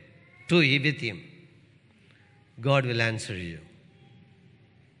Him, to be with Him. God will answer you.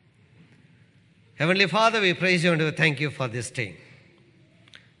 Heavenly Father, we praise you and we thank you for this day.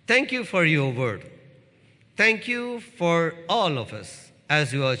 Thank you for your word. Thank you for all of us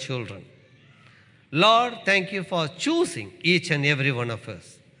as your children. Lord, thank you for choosing each and every one of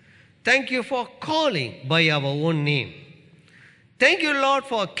us. Thank you for calling by our own name. Thank you, Lord,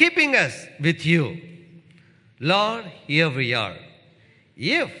 for keeping us with you. Lord, here we are.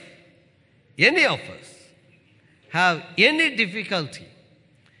 If any of us have any difficulty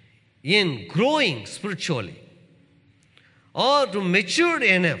in growing spiritually, or to mature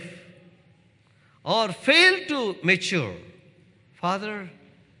enough, or fail to mature, Father,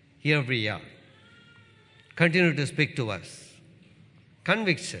 here we are. Continue to speak to us,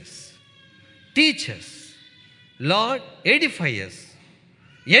 convict us, teach us, Lord, edify us,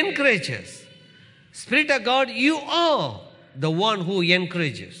 encourage us. Spirit of God, you are the one who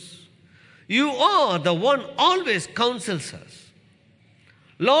encourages. You are the one always counsels us.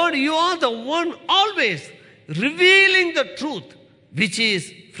 Lord, you are the one always revealing the truth which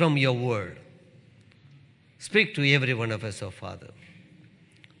is from your word. Speak to every one of us, oh Father.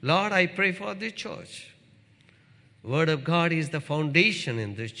 Lord, I pray for this church. Word of God is the foundation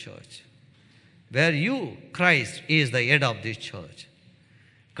in this church, where you, Christ, is the head of this church.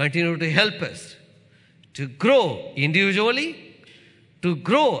 Continue to help us to grow individually, to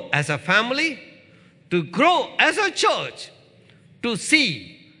grow as a family, to grow as a church, to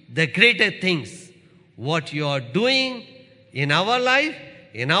see the greater things, what you are doing in our life,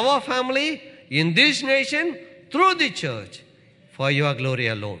 in our family, in this nation, through the church, for your glory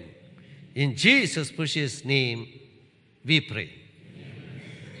alone. In Jesus' precious name, we pray.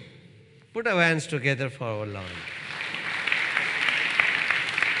 Put our hands together for our Lord.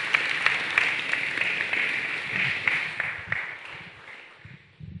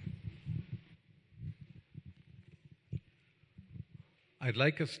 I'd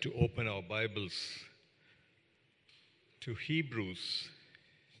like us to open our Bibles to Hebrews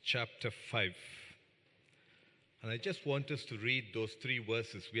chapter 5. And I just want us to read those 3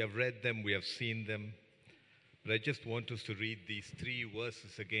 verses. We have read them, we have seen them. But I just want us to read these 3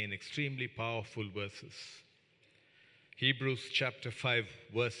 verses again, extremely powerful verses. Hebrews chapter 5,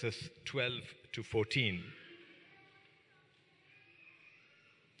 verses 12 to 14.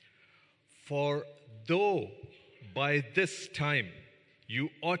 For though by this time you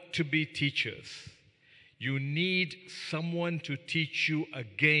ought to be teachers, you need someone to teach you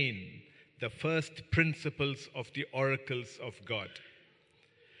again the first principles of the oracles of God.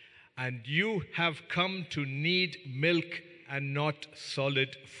 And you have come to need milk and not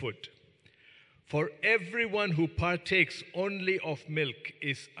solid food. For everyone who partakes only of milk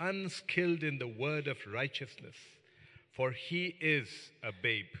is unskilled in the word of righteousness, for he is a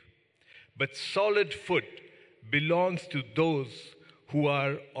babe. But solid food belongs to those who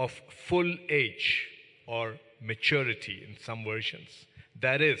are of full age or maturity in some versions.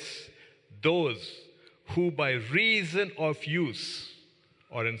 That is, those who by reason of use,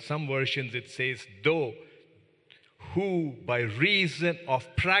 or in some versions it says, who by reason of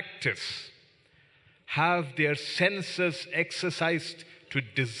practice have their senses exercised to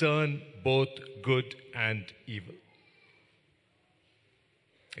discern both good and evil.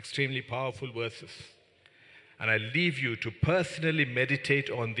 Extremely powerful verses. And I leave you to personally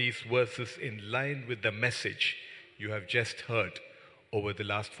meditate on these verses in line with the message you have just heard over the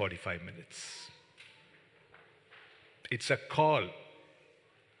last 45 minutes. It's a call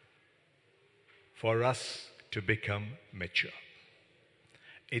for us to become mature.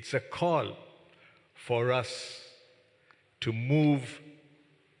 It's a call for us to move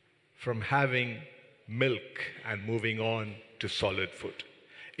from having milk and moving on to solid food.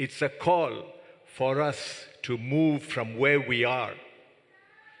 It's a call for us to move from where we are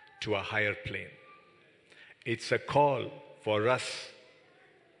to a higher plane. It's a call for us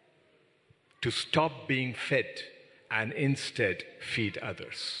to stop being fed and instead feed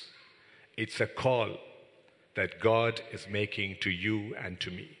others. It's a call that God is making to you and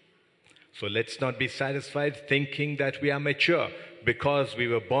to me. So let's not be satisfied thinking that we are mature because we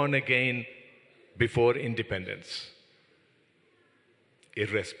were born again before independence.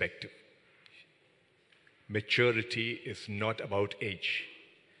 Irrespective. Maturity is not about age.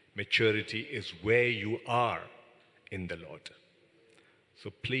 Maturity is where you are in the Lord. So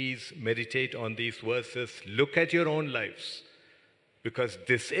please meditate on these verses. Look at your own lives, because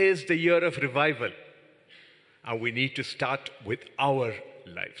this is the year of revival, and we need to start with our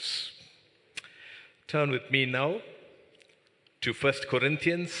lives. Turn with me now to 1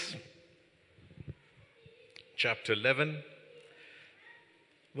 Corinthians chapter 11,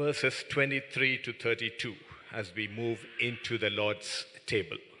 verses 23 to 32, as we move into the Lord's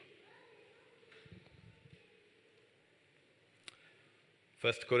table.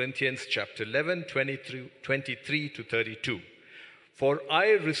 1 Corinthians chapter 11, 23 to 32. For I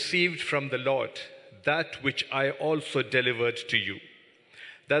received from the Lord that which I also delivered to you,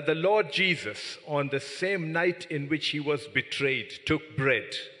 that the Lord Jesus, on the same night in which he was betrayed, took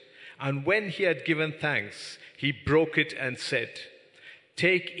bread, and when he had given thanks, he broke it and said,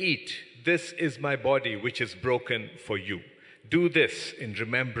 Take, eat. This is my body, which is broken for you. Do this in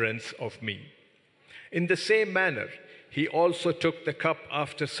remembrance of me. In the same manner, he also took the cup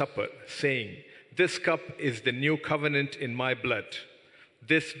after supper, saying, This cup is the new covenant in my blood.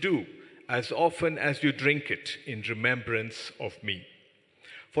 This do as often as you drink it in remembrance of me.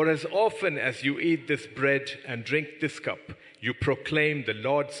 For as often as you eat this bread and drink this cup, you proclaim the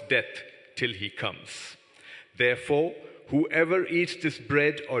Lord's death till he comes. Therefore, whoever eats this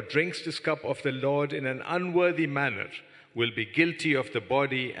bread or drinks this cup of the Lord in an unworthy manner will be guilty of the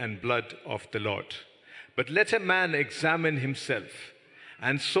body and blood of the Lord. But let a man examine himself,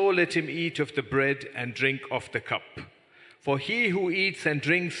 and so let him eat of the bread and drink of the cup. For he who eats and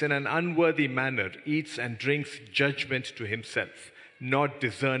drinks in an unworthy manner eats and drinks judgment to himself, not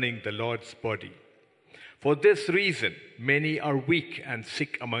discerning the Lord's body. For this reason, many are weak and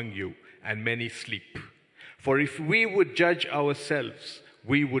sick among you, and many sleep. For if we would judge ourselves,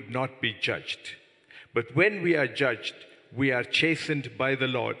 we would not be judged. But when we are judged, we are chastened by the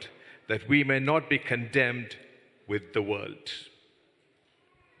Lord, that we may not be condemned with the world.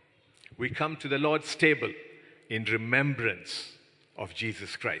 We come to the Lord's table in remembrance of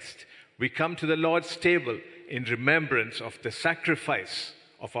Jesus Christ. We come to the Lord's table in remembrance of the sacrifice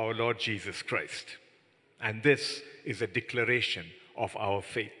of our Lord Jesus Christ. And this is a declaration of our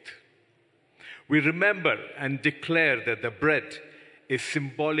faith. We remember and declare that the bread is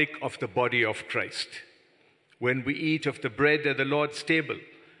symbolic of the body of Christ. When we eat of the bread at the Lord's table,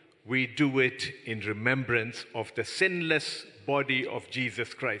 we do it in remembrance of the sinless body of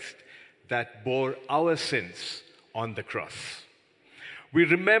Jesus Christ that bore our sins on the cross. We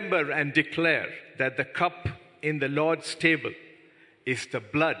remember and declare that the cup in the Lord's table is the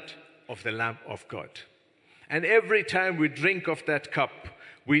blood of the Lamb of God. And every time we drink of that cup,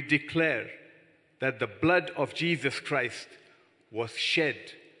 we declare that the blood of Jesus Christ was shed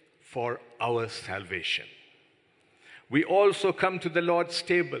for our salvation. We also come to the Lord's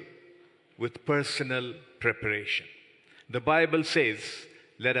table with personal preparation. The Bible says,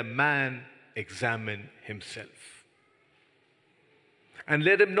 let a man examine himself. And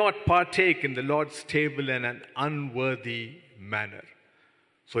let him not partake in the Lord's table in an unworthy manner.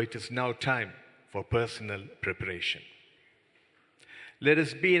 So it is now time for personal preparation. Let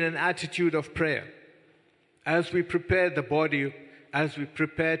us be in an attitude of prayer as we prepare the body, as we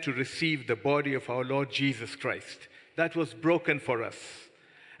prepare to receive the body of our Lord Jesus Christ that was broken for us,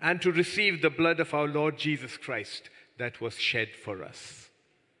 and to receive the blood of our Lord Jesus Christ that was shed for us.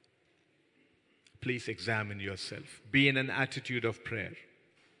 Please examine yourself. Be in an attitude of prayer.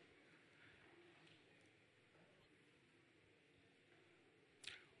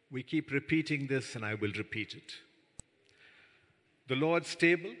 We keep repeating this, and I will repeat it. The Lord's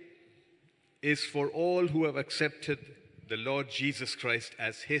table is for all who have accepted the Lord Jesus Christ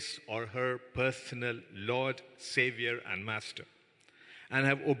as his or her personal Lord, Savior, and Master, and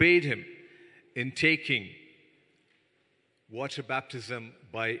have obeyed him in taking water baptism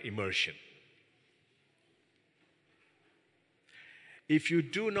by immersion. If you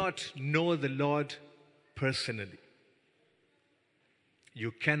do not know the Lord personally,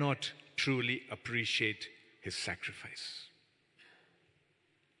 you cannot truly appreciate his sacrifice.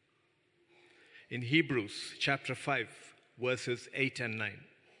 In Hebrews chapter 5, verses 8 and 9,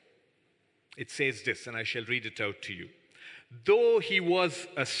 it says this, and I shall read it out to you. Though he was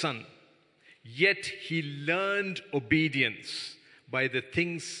a son, yet he learned obedience by the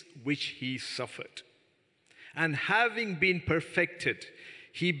things which he suffered. And having been perfected,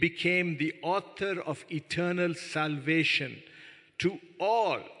 he became the author of eternal salvation to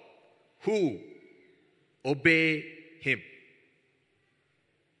all who obey him.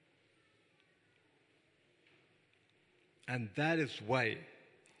 And that is why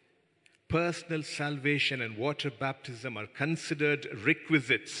personal salvation and water baptism are considered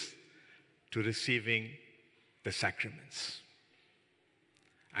requisites to receiving the sacraments.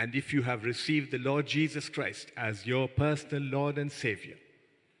 And if you have received the Lord Jesus Christ as your personal Lord and Savior,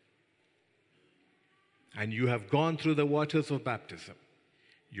 and you have gone through the waters of baptism,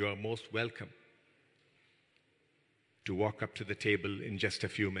 you are most welcome to walk up to the table in just a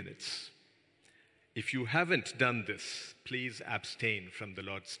few minutes. If you haven't done this, please abstain from the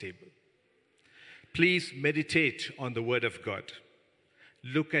Lord's table. Please meditate on the Word of God.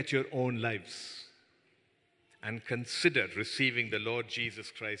 Look at your own lives and consider receiving the Lord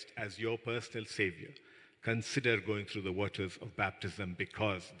Jesus Christ as your personal Savior. Consider going through the waters of baptism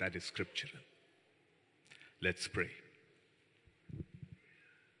because that is scriptural. Let's pray.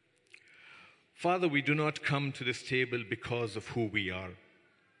 Father, we do not come to this table because of who we are.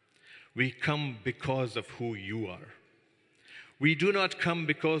 We come because of who you are. We do not come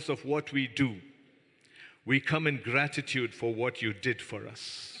because of what we do. We come in gratitude for what you did for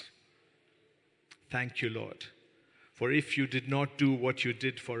us. Thank you, Lord. For if you did not do what you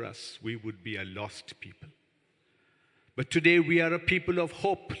did for us, we would be a lost people. But today we are a people of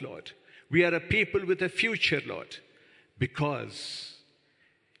hope, Lord. We are a people with a future, Lord, because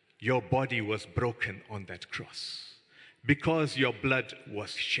your body was broken on that cross, because your blood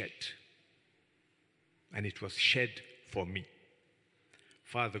was shed, and it was shed for me.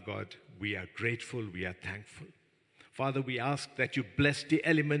 Father God, we are grateful, we are thankful. Father, we ask that you bless the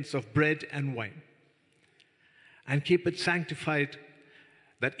elements of bread and wine and keep it sanctified,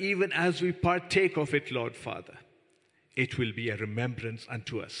 that even as we partake of it, Lord Father, it will be a remembrance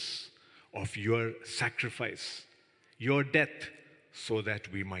unto us of your sacrifice, your death, so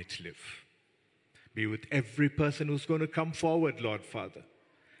that we might live. Be with every person who's going to come forward, Lord Father,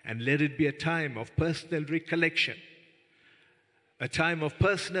 and let it be a time of personal recollection, a time of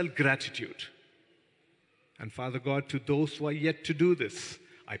personal gratitude. And Father God, to those who are yet to do this,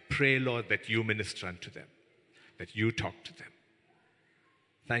 I pray, Lord, that you minister unto them, that you talk to them.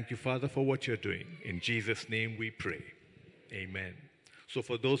 Thank you, Father, for what you're doing. In Jesus' name we pray. Amen. So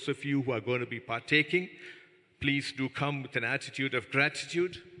for those of you who are going to be partaking, please do come with an attitude of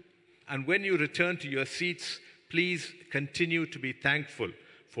gratitude. And when you return to your seats, please continue to be thankful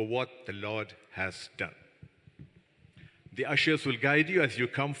for what the Lord has done. The ushers will guide you as you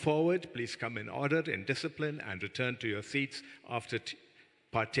come forward. Please come in order, in discipline, and return to your seats after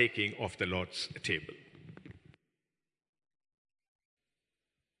partaking of the Lord's table.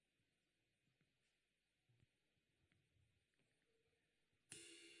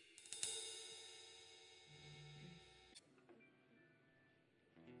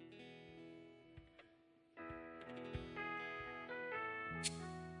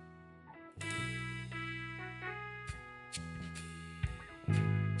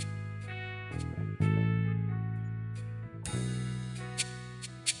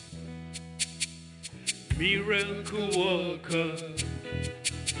 Miracle worker,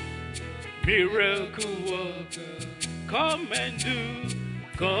 miracle worker, come and do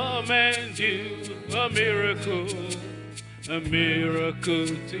a miracle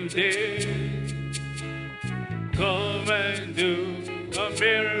today. Come and do a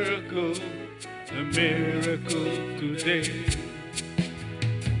miracle today.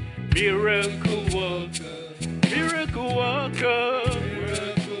 Miracle worker, miracle worker,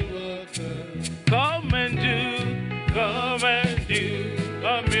 miracle worker, come and do a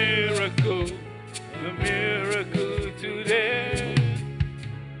miracle today.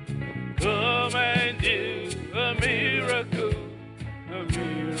 Come and do a miracle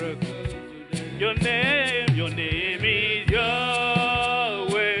today. Your name is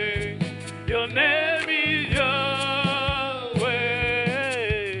Yahweh. Your name is Yahweh.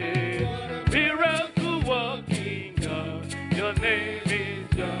 Miracle working God. Your name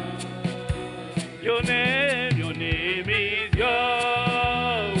is Yahweh. Your name is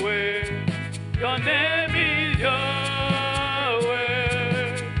Yahweh. Your name is Yahweh.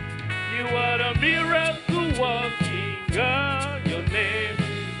 You are a miracle working God. Your name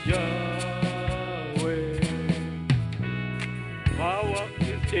is Yahweh. Power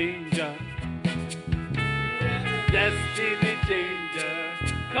is changer. Destiny changer.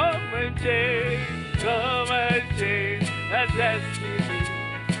 Come and change a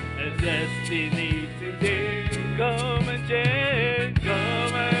destiny today. Come and change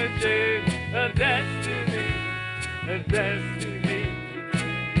a destiny today.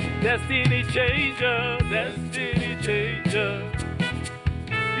 Destiny changer.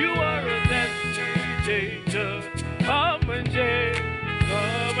 You are a destiny changer. Come and change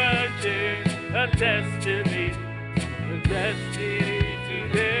a destiny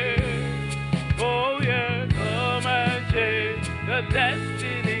today. Oh yeah, come and change a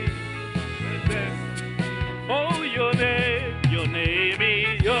destiny. Oh, your name is your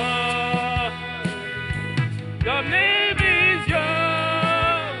name is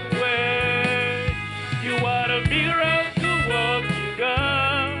Yahweh. You are a miracle working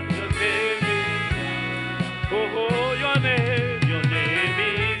God. Your name is, oh, your name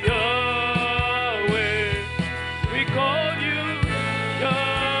is Yahweh. We call you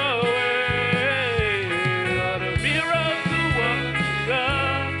Yahweh.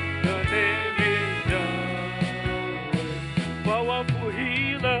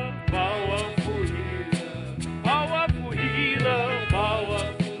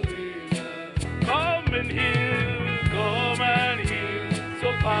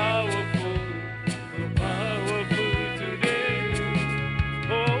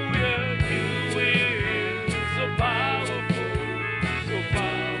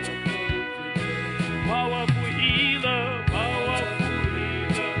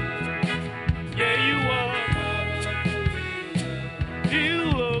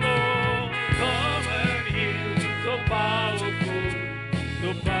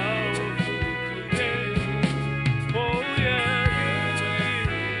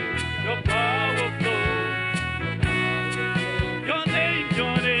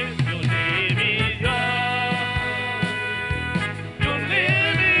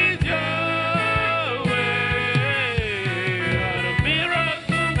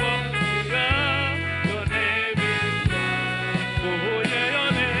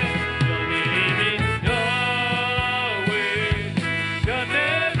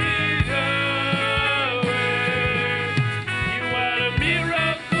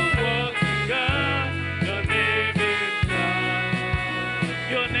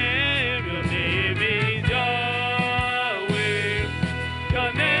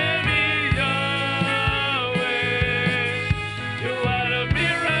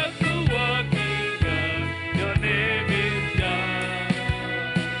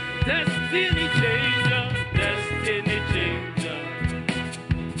 Destiny changer, destiny changer.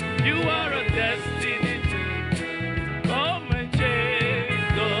 You are a destiny changer. Come and change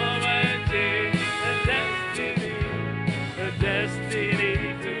a destiny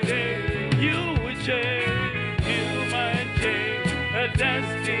today. You will change, you might change a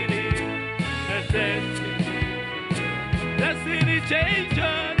destiny, destiny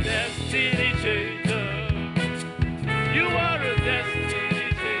changer, destiny changer. You are a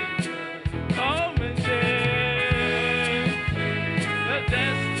destiny changer. Come and change a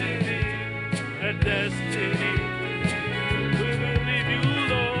destiny, We believe you,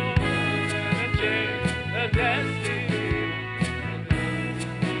 Lord, and change a destiny.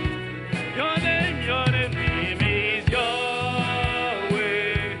 Your name is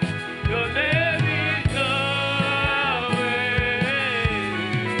Yahweh. Your name is Yahweh.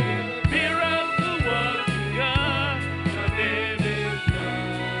 Miracle working God. Your name is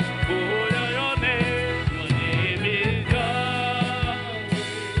Yahweh. Oh, your name is Yahweh.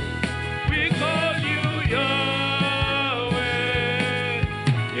 We call you Yahweh.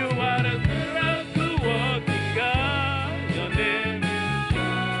 You are the miracle working God. Your name is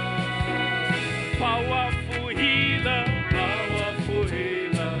powerful healer, powerful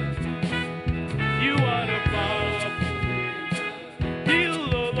healer. You are the powerful healer. Heal, oh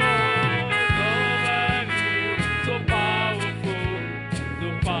Lord, come and heal. So powerful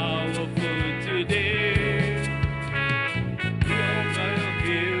today. Come and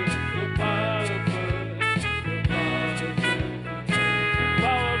heal. So powerful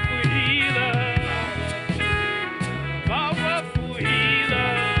healer, powerful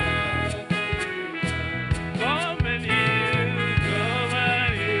healer. Come and heal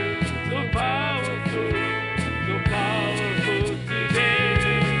so powerful today.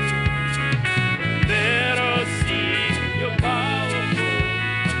 Let us see your powerful.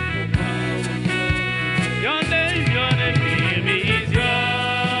 Your name is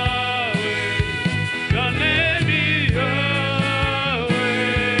Yahweh. Your name is Yahweh.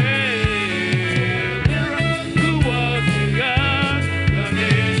 Miracle working God. Your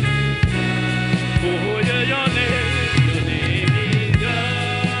name. Oh, yeah, your name is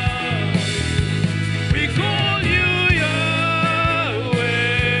Yahweh. We call you Yahweh.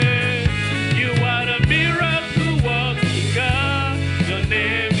 You are the miracle working God. Your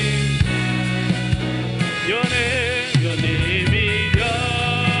name is Yahweh. Your name is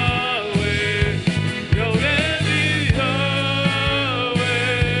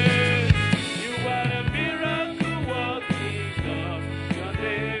Yahweh. You are the miracle working God. Your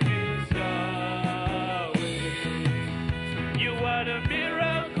name is Yahweh. You are the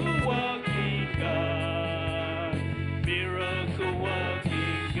miracle working God. Miracle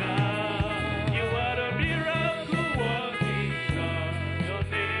working God. You are the miracle working God. Your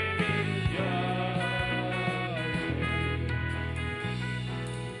name is Yahweh.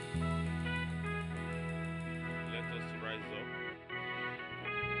 Let us rise up.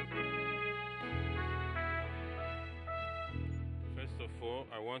 First of all,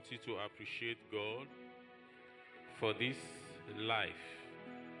 I want you to appreciate God for this life.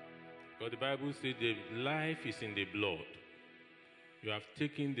 But the Bible says the life is in the blood. You have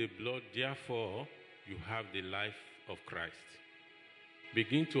taken the blood, therefore you have the life of Christ.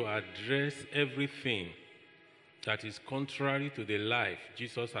 Begin to address everything that is contrary to the life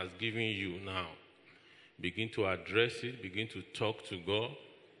Jesus has given you now. Begin to address it. Begin to talk to God.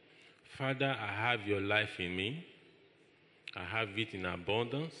 Father, I have your life in me. I have it in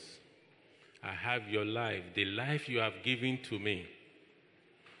abundance. I have your life, the life you have given to me.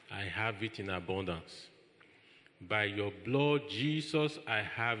 I have it in abundance. By your blood, Jesus, I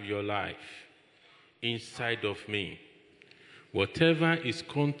have your life inside of me. Whatever is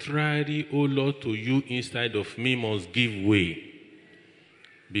contrary, O Lord, to you inside of me must give way.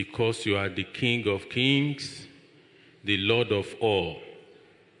 Because you are the King of kings, the Lord of all,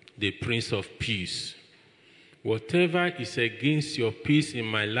 the Prince of peace. Whatever is against your peace in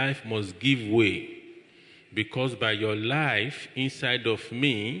my life must give way. Because by your life inside of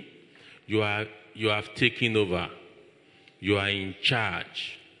me, you have taken over. You are in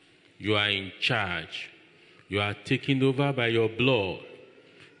charge. You are in charge. You are taken over by your blood.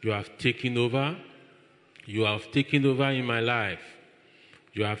 You have taken over. You have taken over in my life.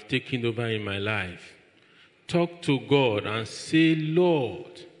 You have taken over in my life. Talk to God and say,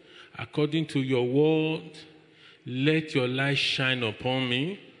 Lord, according to your word, let your light shine upon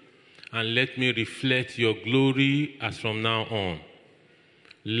me and let me reflect your glory as from now on.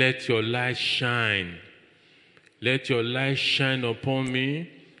 Let your light shine. Let your light shine upon me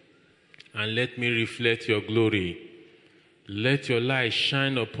and let me reflect your glory. Let your light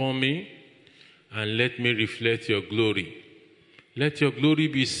shine upon me and let me reflect your glory. Let your glory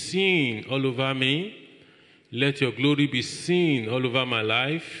be seen all over me. Let your glory be seen all over my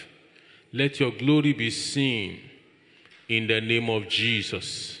life. Let your glory be seen in the name of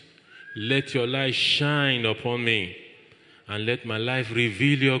Jesus. Let your light shine upon me, and let my life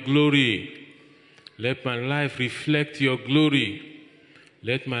reveal your glory. Let my life reflect your glory.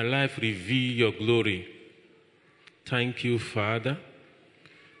 Let my life reveal your glory. Thank you, Father.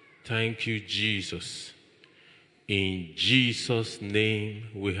 Thank you, Jesus. In Jesus' name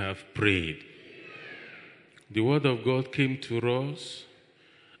we have prayed. The word of God came to us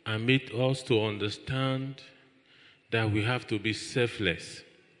and made us to understand that we have to be selfless.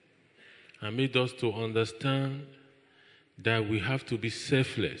 And made us to understand that we have to be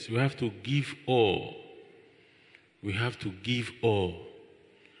selfless. We have to give all. We have to give all.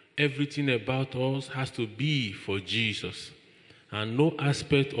 Everything about us has to be for Jesus. And no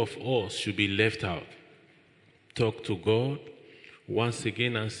aspect of us should be left out. Talk to God once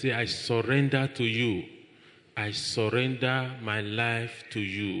again and say, I surrender to you. I surrender my life to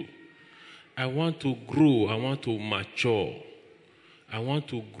you. I want to grow. I want to mature. I want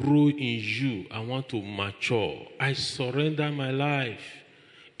to grow in you. I want to mature. I surrender my life.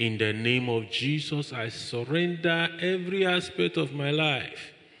 In the name of Jesus, I surrender every aspect of my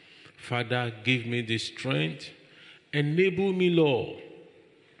life. Father, give me the strength. Enable me, Lord.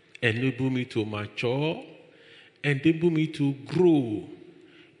 Enable me to mature. Enable me to grow.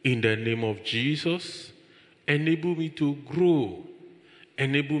 In the name of Jesus, enable me to grow.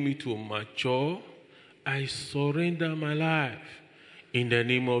 Enable me to mature. I surrender my life. In the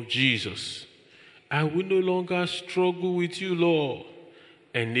name of Jesus, I will no longer struggle with you, Lord.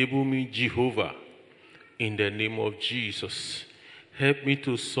 Enable me, Jehovah. In the name of Jesus, help me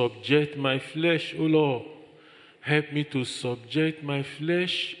to subject my flesh, O Lord. Help me to subject my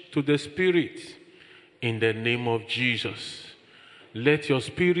flesh to the Spirit. In the name of Jesus, let your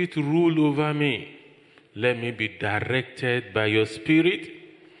Spirit rule over me. Let me be directed by your Spirit.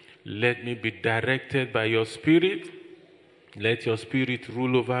 Let me be directed by your Spirit. Let your Spirit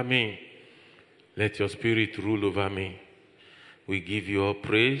rule over me. Let your Spirit rule over me. We give you all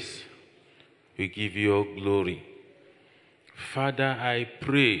praise. We give you all glory. Father, I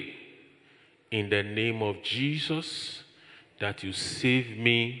pray in the name of Jesus that you save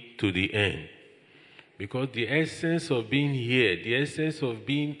me to the end. Because the essence of being here, the essence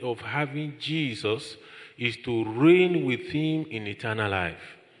of having Jesus is to reign with him in eternal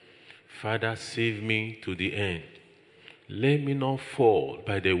life. Father, save me to the end. Let me not fall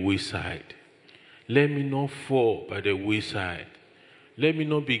by the wayside. Let me not fall by the wayside. Let me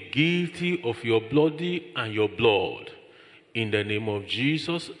not be guilty of your body and your blood. In the name of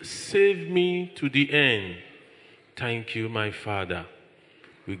Jesus, save me to the end. Thank you, my Father.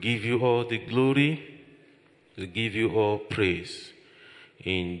 We give you all the glory. We give you all praise.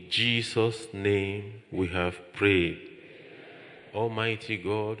 In Jesus' name we have prayed. Almighty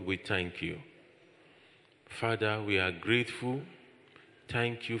God, we thank you. Father, we are grateful.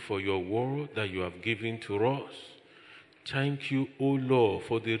 Thank you for your word that you have given to us. Thank you, O Lord,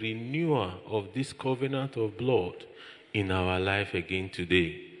 for the renewal of this covenant of blood in our life again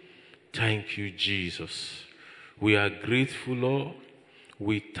today. Thank you, Jesus. We are grateful, Lord.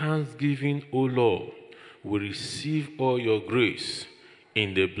 With thanksgiving, O Lord, we receive all your grace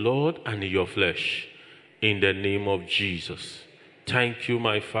in the blood and in your flesh. In the name of Jesus. Thank you,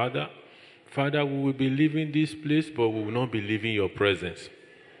 my Father. Father, we will be leaving this place, but we will not be leaving your presence.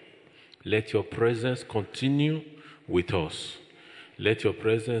 Let your presence continue with us. Let your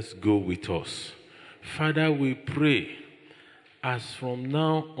presence go with us. Father, we pray, as from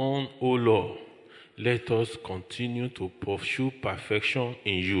now on, O Lord, let us continue to pursue perfection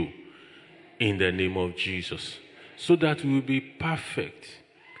in you, in the name of Jesus, so that we will be perfect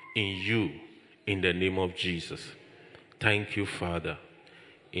in you, in the name of Jesus. Thank you, Father.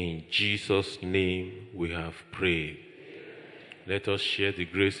 In Jesus' name we have prayed. Let us share the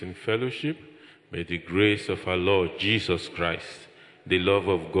grace in fellowship. May the grace of our Lord Jesus Christ, the love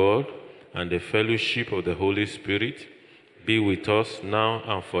of God, and the fellowship of the Holy Spirit be with us now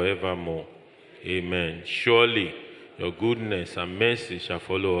and forevermore. Amen. Surely your goodness and mercy shall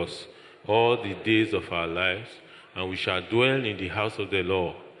follow us all the days of our lives, and we shall dwell in the house of the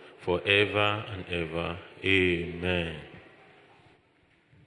Lord forever and ever. Amen.